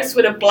mini dress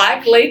with a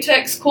black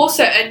latex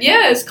corset, and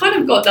it's kind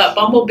of got that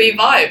bumblebee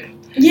vibe.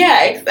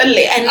 Yeah,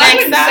 exactly. And I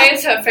wouldn't say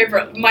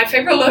it's my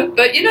favorite look,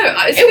 but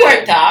it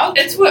worked out.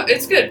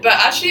 It's good. But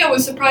actually, I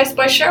was surprised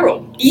by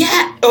Cheryl.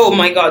 Yeah. Oh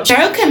my God,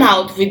 Cheryl came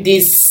out with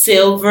this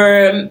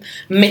silver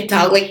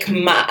metallic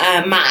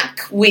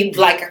MAC with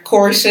like a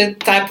corset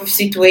type of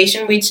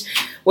situation, which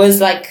was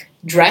like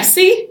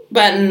dressy,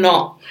 but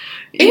not.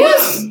 It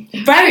was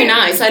very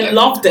nice. I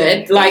loved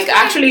it. Like,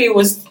 actually, it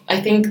was, I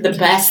think, the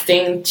best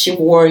thing she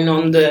wore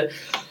on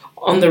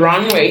the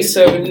runway,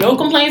 so no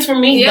complaints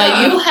from me.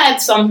 But you had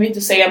something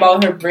to say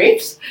about her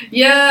briefs.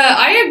 Yeah,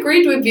 I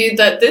agreed with you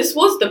that this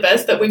was the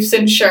best that we've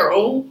seen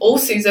Cheryl all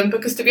season,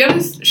 because to be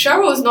honest,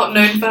 Cheryl is not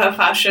known for her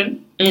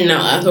fashion.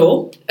 Not at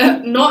all.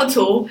 Not at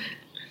all.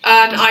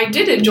 And I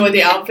did enjoy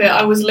the outfit.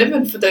 I was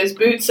living for those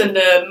boots and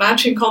the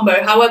matching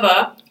combo.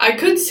 However, I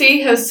could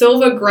see her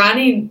silver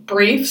granny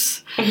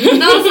briefs.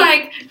 And I was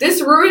like,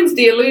 this ruins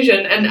the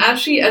illusion. And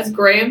actually, as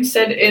Graham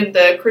said in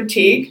the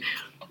critique,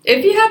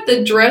 if you had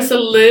the dress a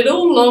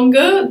little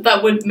longer,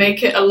 that would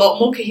make it a lot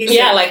more cohesive.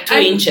 Yeah, like 2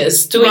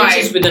 inches. 2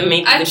 inches wouldn't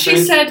make a difference. And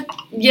she said,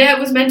 it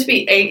was meant to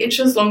be 8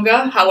 inches longer,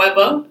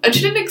 however. And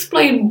she didn't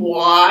explain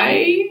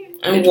why.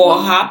 And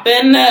what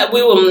happened,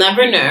 we will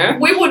never know.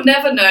 We would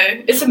never know.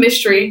 It's a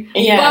mystery.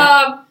 Yeah.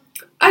 But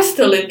I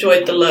still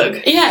enjoyed the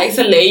look. Yeah,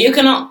 exactly. You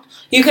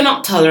you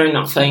cannot tell her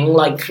nothing.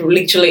 Like,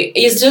 literally,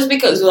 it's just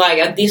because, like,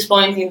 at this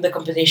point in the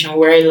competition,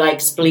 we're, like,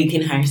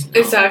 splitting hairs.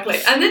 Exactly.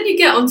 And then you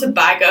get onto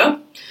Bagger,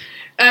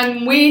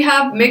 and we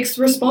have mixed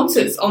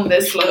responses on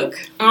this look.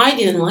 I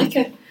didn't like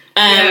it.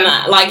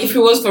 Like, if it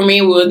was for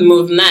me, we would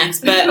move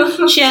next.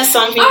 But she has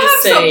something to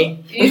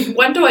say.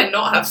 When do I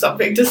not have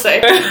something to say?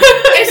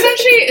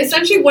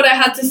 Essentially, what I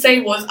had to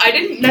say was I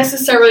didn't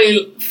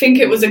necessarily think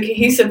it was a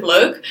cohesive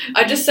look.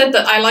 I just said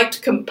that I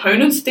liked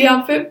components of the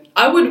outfit.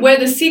 I would wear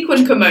the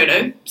sequin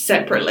kimono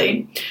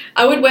separately.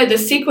 I would wear the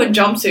sequin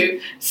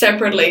jumpsuit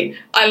separately.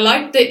 I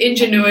liked the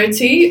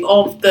ingenuity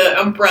of the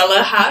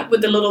umbrella hat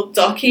with the little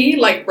ducky,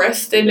 like,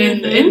 resting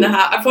in the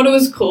hat. I thought it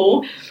was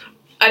cool.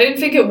 I didn't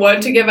think it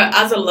worked together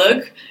as a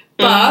look,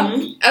 but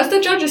as the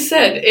judges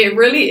said, it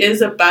really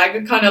is a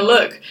Bagger kind of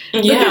look.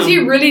 Because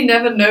you really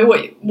never know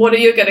what are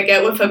you going to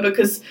get with her,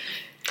 because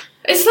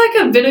it's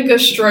like a vinegar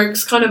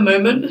strokes kind of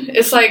moment.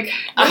 It's like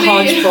a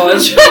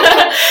hodgepodge.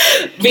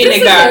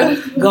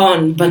 Vinegar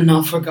gone but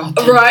not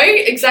forgotten.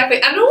 Right,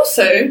 exactly. And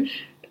also,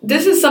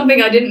 this is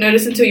something I didn't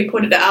notice until you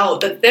pointed it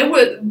out, that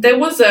there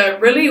was a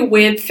really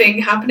weird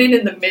thing happening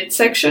in the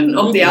midsection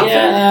of the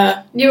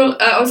outfit. Yeah.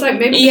 I was like,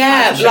 maybe.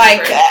 Yeah,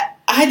 like.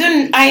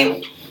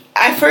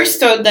 I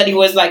first thought that it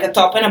was like a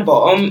top and a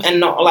bottom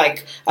and not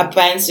like a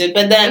pantsuit,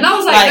 but then... And I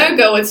was like, no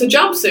go, it's a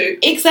jumpsuit.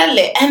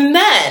 Exactly. And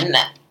then,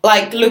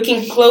 like,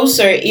 looking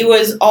closer, it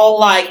was all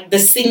like the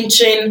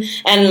cinching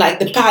and like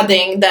the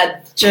padding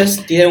that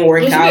just didn't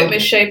work out. It was a bit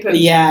misshapen.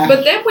 Yeah.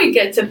 But then we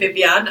get to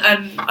Vivian,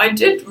 and I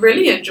did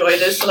really enjoy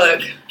this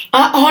look.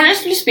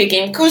 Honestly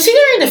speaking,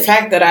 considering the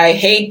fact that I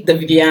hate the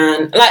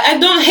Vivian, like, I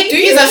don't hate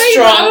is a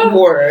strong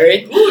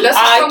word. Ooh, that's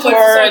a strong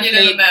word.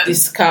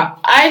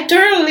 I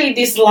thoroughly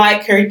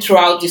dislike her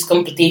throughout this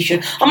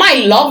competition. I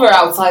might love her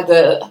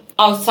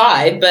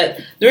outside, but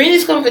during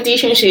this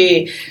competition,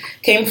 she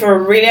came for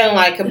really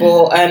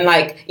unlikable, and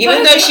like,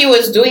 even though she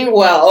was doing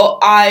well,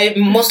 I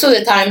most of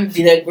the time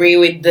did agree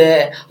with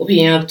the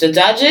opinion of the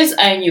judges,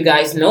 and you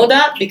guys know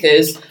that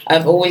because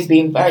I've always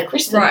been very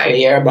crystal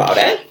clear about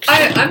it.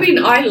 I mean,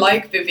 I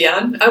like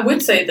Vivian. I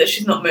would say that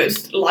she's not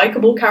most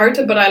likable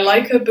character, but I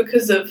like her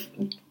because of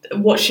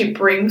what she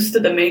brings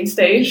to the main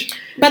stage.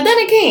 But then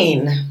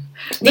again,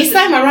 this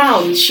time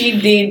around, she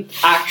did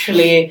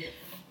actually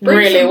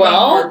really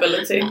well.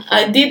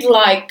 I did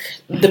like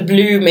the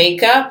blue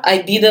makeup. I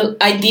did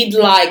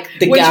like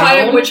the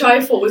gown, which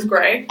I thought was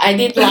great. I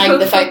did like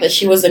the fact that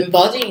she was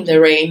embodying the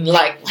rain,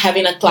 like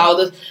having a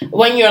cloud.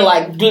 When you're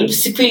like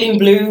feeling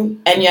blue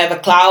and you have a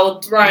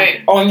cloud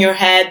on your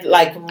head,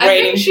 like raining.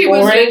 I think she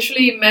was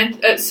literally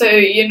meant. So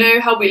you know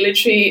how we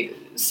literally.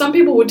 Some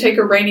people would take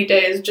a rainy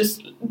day as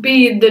just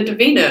be the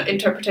Davina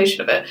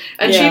interpretation of it,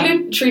 and she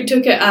literally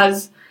took it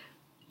as.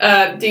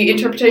 The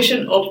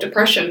interpretation of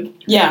depression.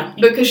 Yeah.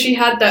 Because she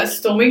had that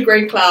stormy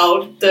grey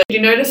cloud. Did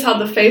you notice how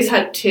the face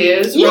had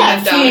tears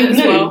running down as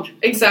well?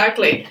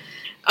 Exactly.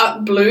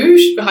 Blue,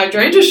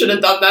 Hydrangea should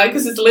have done that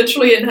because it's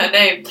literally in her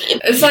name.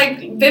 It's like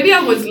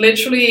Vivian was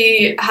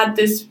literally had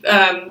this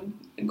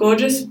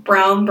gorgeous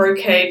brown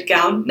brocade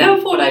gown.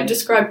 Never thought I'd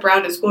describe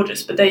brown as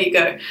gorgeous, but there you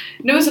go.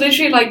 And it was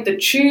literally like the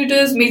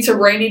Tudors meets a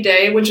rainy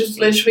day, which is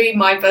literally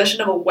my version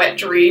of a wet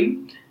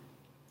dream.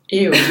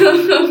 Ew.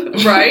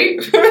 Right?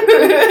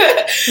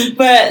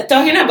 But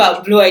talking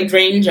about Blue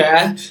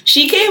Hydrangea,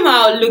 she came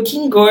out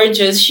looking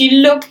gorgeous. She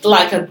looked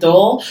like a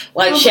doll.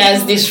 Like, she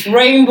has this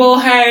rainbow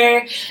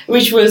hair,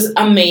 which was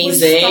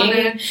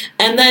amazing.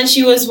 And then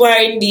she was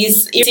wearing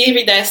this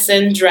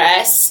iridescent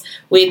dress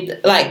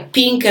with like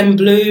pink and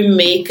blue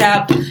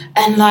makeup,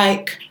 and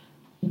like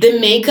the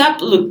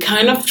makeup looked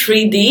kind of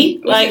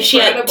 3D. Like, she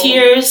had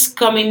tears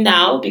coming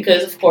down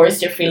because, of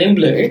course, you're feeling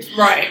blue.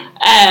 Right.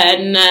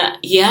 And,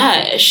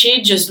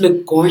 she just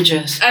looked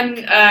gorgeous. And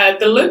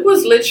the look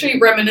was literally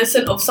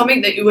reminiscent of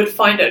something that you would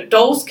find at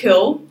Doll's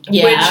Kill.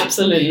 Yeah, which,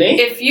 absolutely.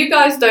 If you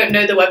guys don't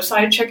know the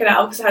website, check it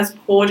out because it has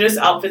gorgeous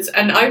outfits.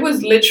 And I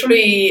was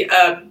literally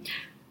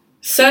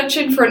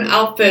searching for an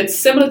outfit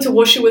similar to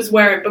what she was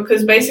wearing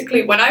because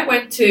basically when I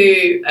went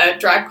to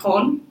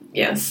DragCon,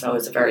 yes, I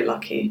was very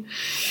lucky.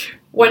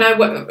 When I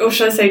went, or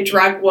should I say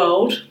Drag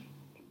World?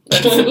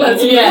 That's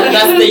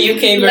the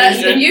UK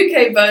version. The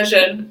UK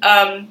version.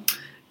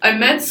 I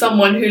met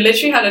someone who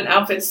literally had an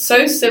outfit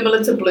so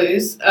similar to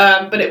Blue's,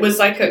 but it was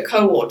like a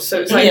cohort. So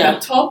it was like a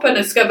top and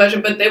a skirt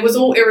version, but it was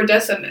all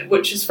iridescent,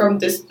 which is from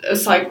this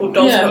site called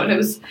Doll's Coat, and it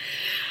was,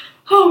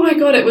 oh my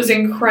god, it was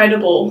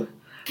incredible.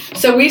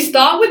 So we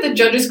start with the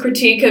judges'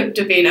 critique of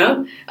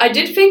Davina. I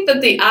did think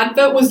that the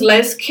advert was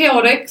less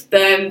chaotic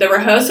than the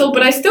rehearsal,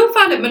 but I still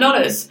found it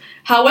monotonous.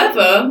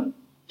 However,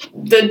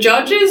 the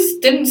judges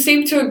didn't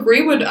seem to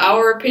agree with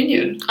our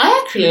opinion.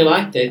 I actually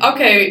liked it.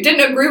 Okay,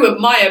 didn't agree with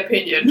my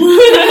opinion.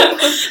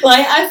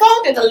 Like, I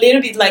found it a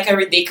little bit like a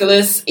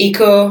ridiculous,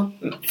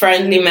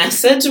 eco-friendly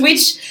message,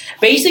 which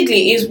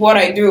basically is what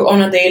I do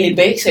on a daily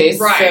basis.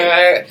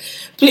 Right.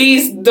 So,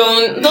 please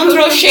don't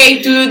throw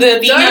shade to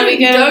the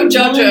vegan. Don't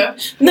judge her.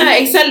 No,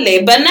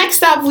 exactly. But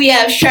next up we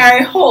have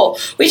Sherry Hall,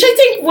 which I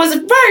think was a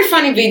very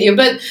funny video,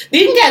 but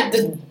didn't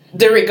get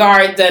the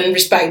regard and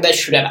respect that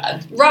should have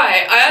had.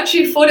 Right, I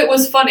actually thought it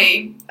was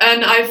funny,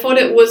 and I thought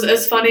it was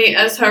as funny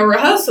as her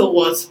rehearsal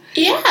was.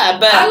 Yeah,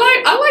 but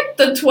I liked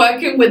the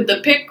twerking with the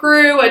pit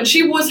crew, and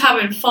she was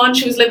having fun,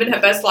 she was living her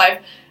best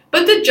life.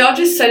 But the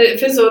judges said it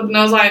fizzled, and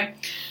I was like,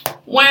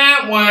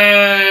 wah,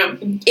 wah.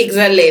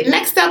 Exactly.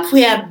 Next up,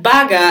 we have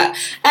Baga,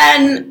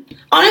 and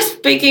honestly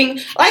speaking,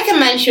 like I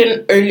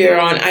mentioned earlier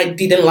on, I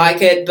didn't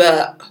like it,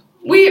 but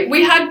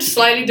we had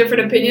slightly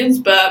different opinions,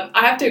 but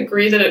I have to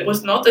agree that it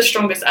was not the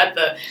strongest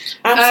advert.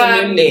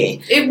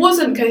 Absolutely. It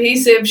wasn't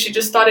cohesive. She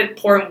just started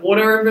pouring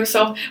water over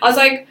herself. I was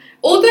like,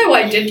 although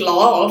I did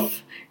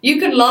laugh, you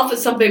can laugh at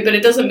something, but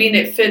it doesn't mean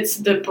it fits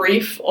the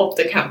brief of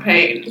the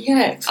campaign.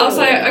 Yeah, exactly. I was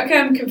like, okay,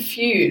 I'm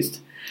confused.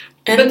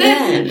 And but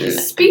then,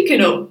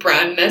 speaking of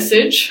brand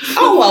message...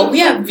 Oh, well, we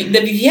have the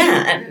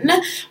Vivienne,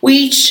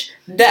 which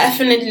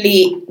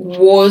definitely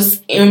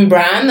was in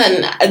brand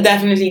and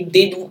definitely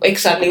did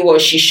exactly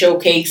what she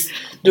showcased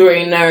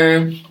during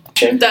her...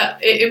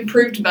 That it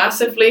improved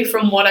massively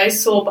from what I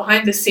saw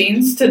behind the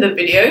scenes to the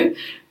video.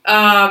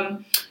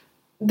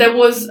 There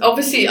was,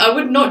 obviously, I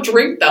would not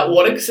drink that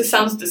water because it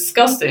sounds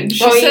disgusting.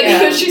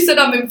 She said,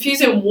 I'm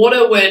infusing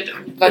water with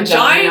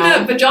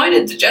vagina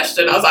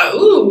digestion. I was like,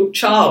 ooh,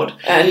 child.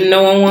 And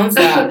no one wants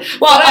that.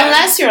 Well,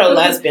 unless you're a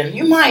lesbian.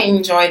 You might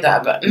enjoy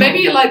that, but... Maybe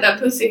you like that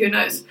pussy, who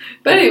knows?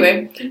 But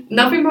anyway,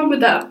 nothing wrong with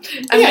that.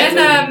 And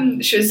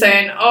then she was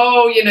saying,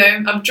 oh, you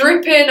know, I'm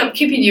dripping, I'm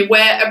keeping you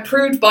wet,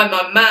 approved by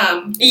my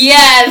ma'am.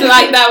 Yes,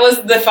 like that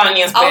was the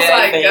funniest bit, I was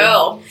like,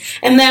 girl.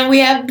 And then we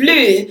have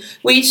Blue,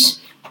 which...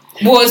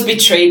 was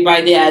betrayed by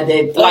the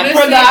edit.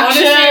 Honestly,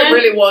 it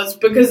really was,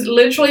 because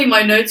literally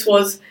my notes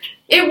was,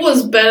 it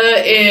was better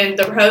in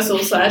the rehearsal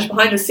 /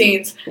 behind the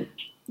scenes.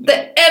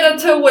 The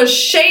editor was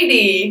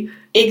shady,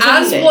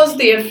 as was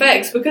the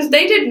effects, because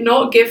they did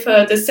not give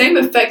her the same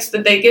effects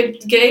that they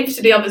gave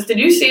to the others. Did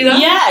you see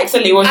that? Yeah,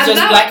 exactly. It was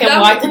just black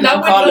and white and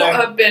no color. That would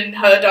not have been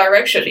her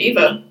direction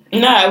either.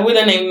 No, I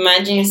wouldn't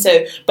imagine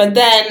so. But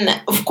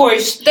then, of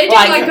course... They did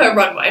like her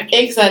runway.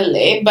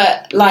 Exactly.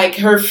 But, like,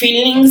 her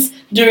feelings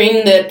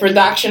during the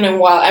production and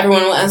while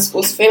everyone else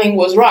was filming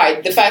was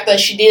right. The fact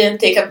that she didn't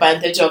take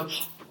advantage of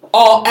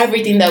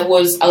everything that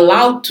was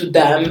allowed to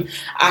them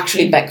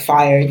actually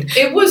backfired.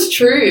 It was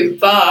true,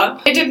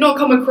 but it did not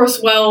come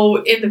across well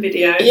in the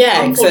video.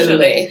 Yeah,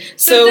 unfortunately. Exactly.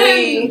 So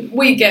then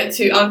we get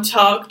to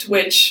Untucked,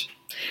 which...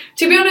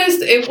 To be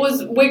honest,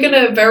 we're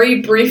gonna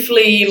very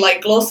briefly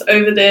gloss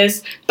over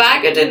this.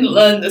 Baga didn't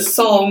learn the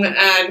song,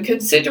 and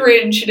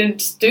considering she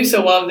didn't do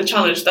so well in the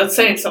challenge, that's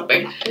saying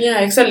something. Yeah,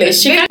 exactly.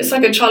 It's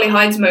like a Charlie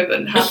Hides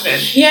moment happening.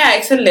 Yeah,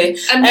 exactly.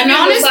 And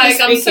honestly was like,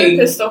 I'm so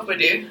pissed off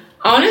with you.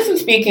 Honestly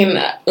speaking,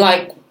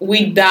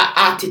 with that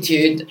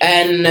attitude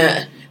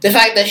and the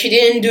fact that she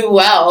didn't do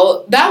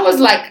well, that was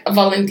like a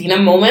Valentina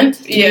moment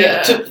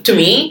to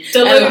me.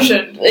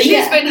 Delusion.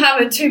 She's been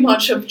having too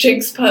much of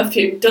Jinx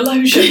perfume.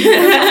 Delusion.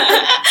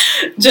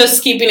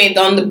 Just keeping it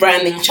on the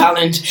branding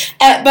challenge.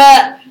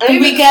 But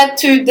we get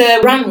to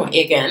the runway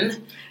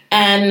again,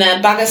 and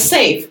Baga's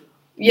safe.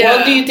 Yeah.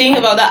 What do you think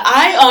about that?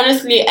 I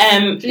honestly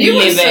am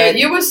livid.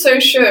 You were so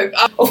shook.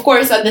 Of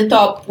course, at the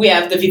top we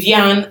have the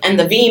Vivienne and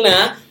the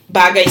Vina.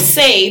 Baga is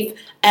safe.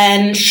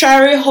 And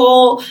Sherry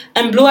Hall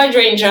and Blue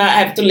Hydrangea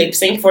have to lip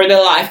sync for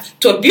their life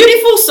to a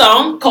beautiful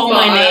song, Call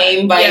My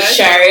Name by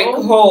Sherry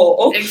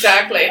Hall.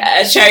 Exactly.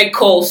 Sherry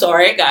Cole,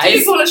 sorry guys.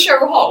 Did you call her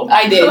Sherry Hall?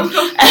 I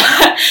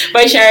did.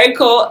 By Sherry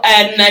Cole,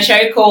 and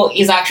Sherry Cole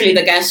is actually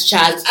the guest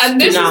judge.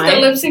 And this is the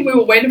lip sync we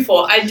were waiting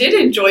for. I did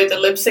enjoy the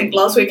lip sync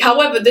last week.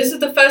 However, this is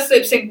the first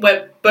lip sync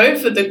where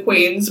both of the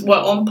queens were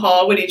on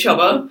par with each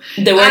other.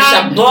 They were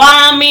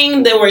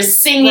shablaming, they were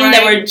singing,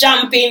 they were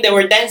jumping, they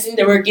were dancing,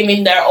 they were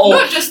giving their all.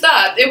 Not just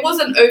that, it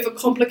wasn't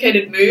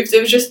overcomplicated moves,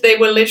 it was just they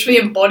were literally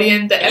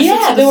embodying the essence of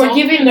the song. They were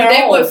giving their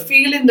all. They were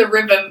feeling the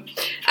rhythm.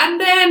 And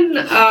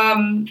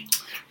then,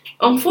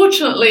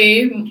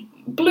 unfortunately,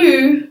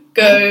 Blue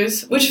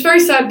goes, which is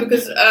very sad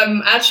because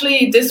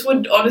actually this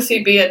would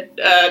honestly be a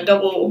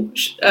double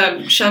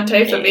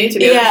shantay for me, to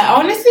be honest. Yeah,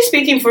 honestly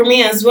speaking for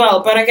me as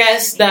well, but I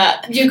guess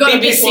that you got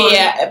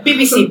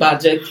BBC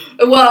budget.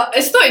 Well,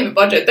 it's not even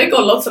budget, they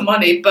got lots of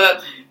money,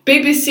 but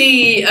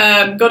BBC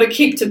got to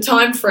keep to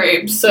time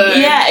frames, so...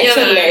 Yeah,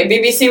 exactly.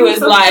 BBC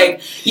was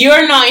like,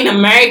 you're not in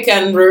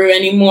American Ru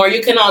anymore,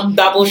 you cannot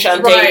double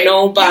shantay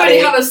nobody.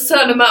 You only have a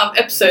certain amount of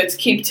episodes,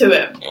 keep to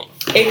it.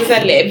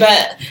 Exactly,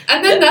 but...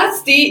 And then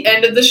that's the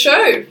end of the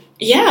show.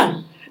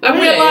 Yeah. And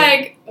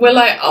really. we're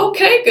like,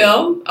 okay,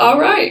 girl,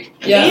 alright.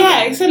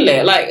 Yeah,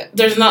 exactly.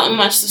 There's not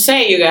much to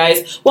say, you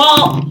guys.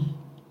 Well,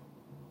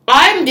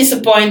 I'm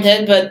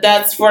disappointed, but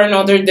that's for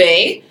another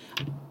day.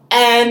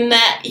 And,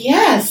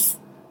 yes...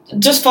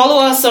 Just follow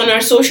us on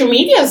our social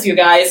medias, you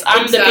guys.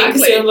 I'm the Pink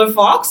Silver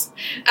Fox.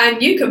 And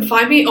you can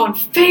find me on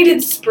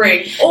Faded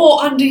Spring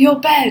or Under Your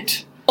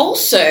Bed.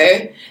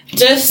 Also,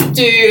 just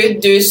to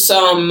do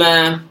some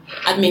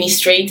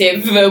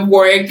administrative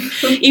work,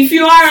 if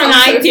you are on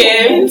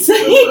iTunes,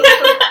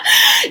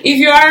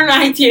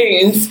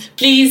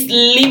 please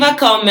leave a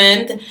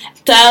comment.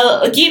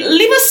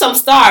 Leave us some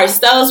stars.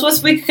 Tell us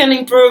what we can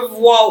improve,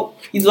 what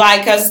you'd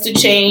like us to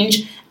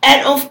change.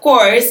 And of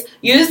course,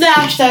 use the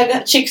hashtag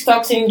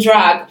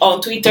ChicksTalksInDrag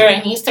on Twitter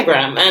and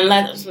Instagram and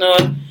let us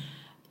know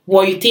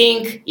what you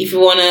think. If you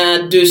want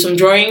to do some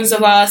drawings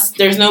of us,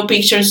 there's no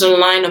pictures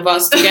online of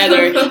us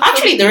together.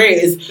 Actually, there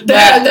is.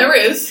 There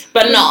is.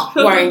 But not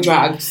wearing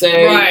drag. So,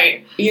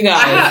 right. You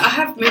guys. I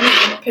have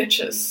many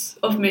pictures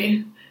of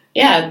me.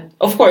 Yeah,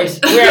 of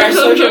course. We are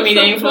social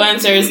media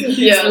influencers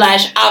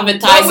 /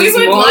 advertisers. But we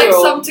would like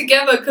some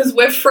together because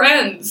we're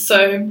friends,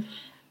 so...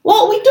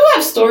 Well, we do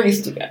have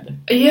stories together.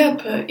 Yeah,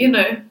 but,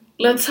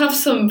 let's have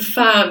some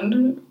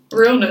fan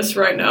realness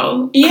right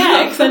now.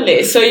 Yeah,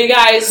 exactly. So you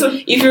guys,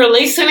 if you're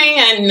listening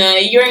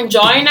and you're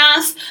enjoying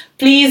us,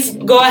 please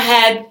go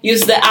ahead,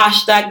 use the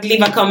hashtag,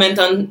 leave a comment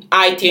on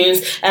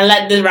iTunes, and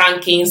let the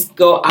rankings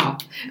go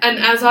up. And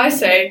as I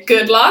say,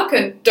 good luck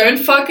and don't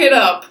fuck it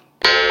up.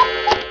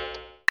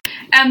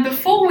 And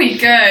before we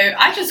go,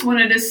 I just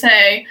wanted to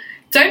say,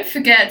 don't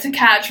forget to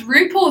catch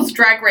RuPaul's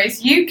Drag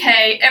Race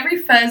UK every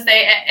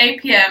Thursday at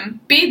 8 p.m.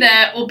 Be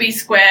there or be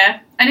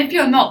square. And if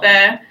you're not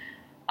there,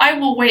 I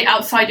will wait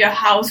outside your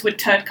house with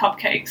turd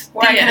cupcakes.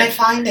 Where can I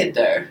find it,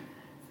 though?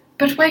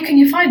 But where can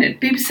you find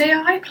it? BBC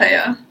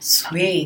iPlayer. Sweet.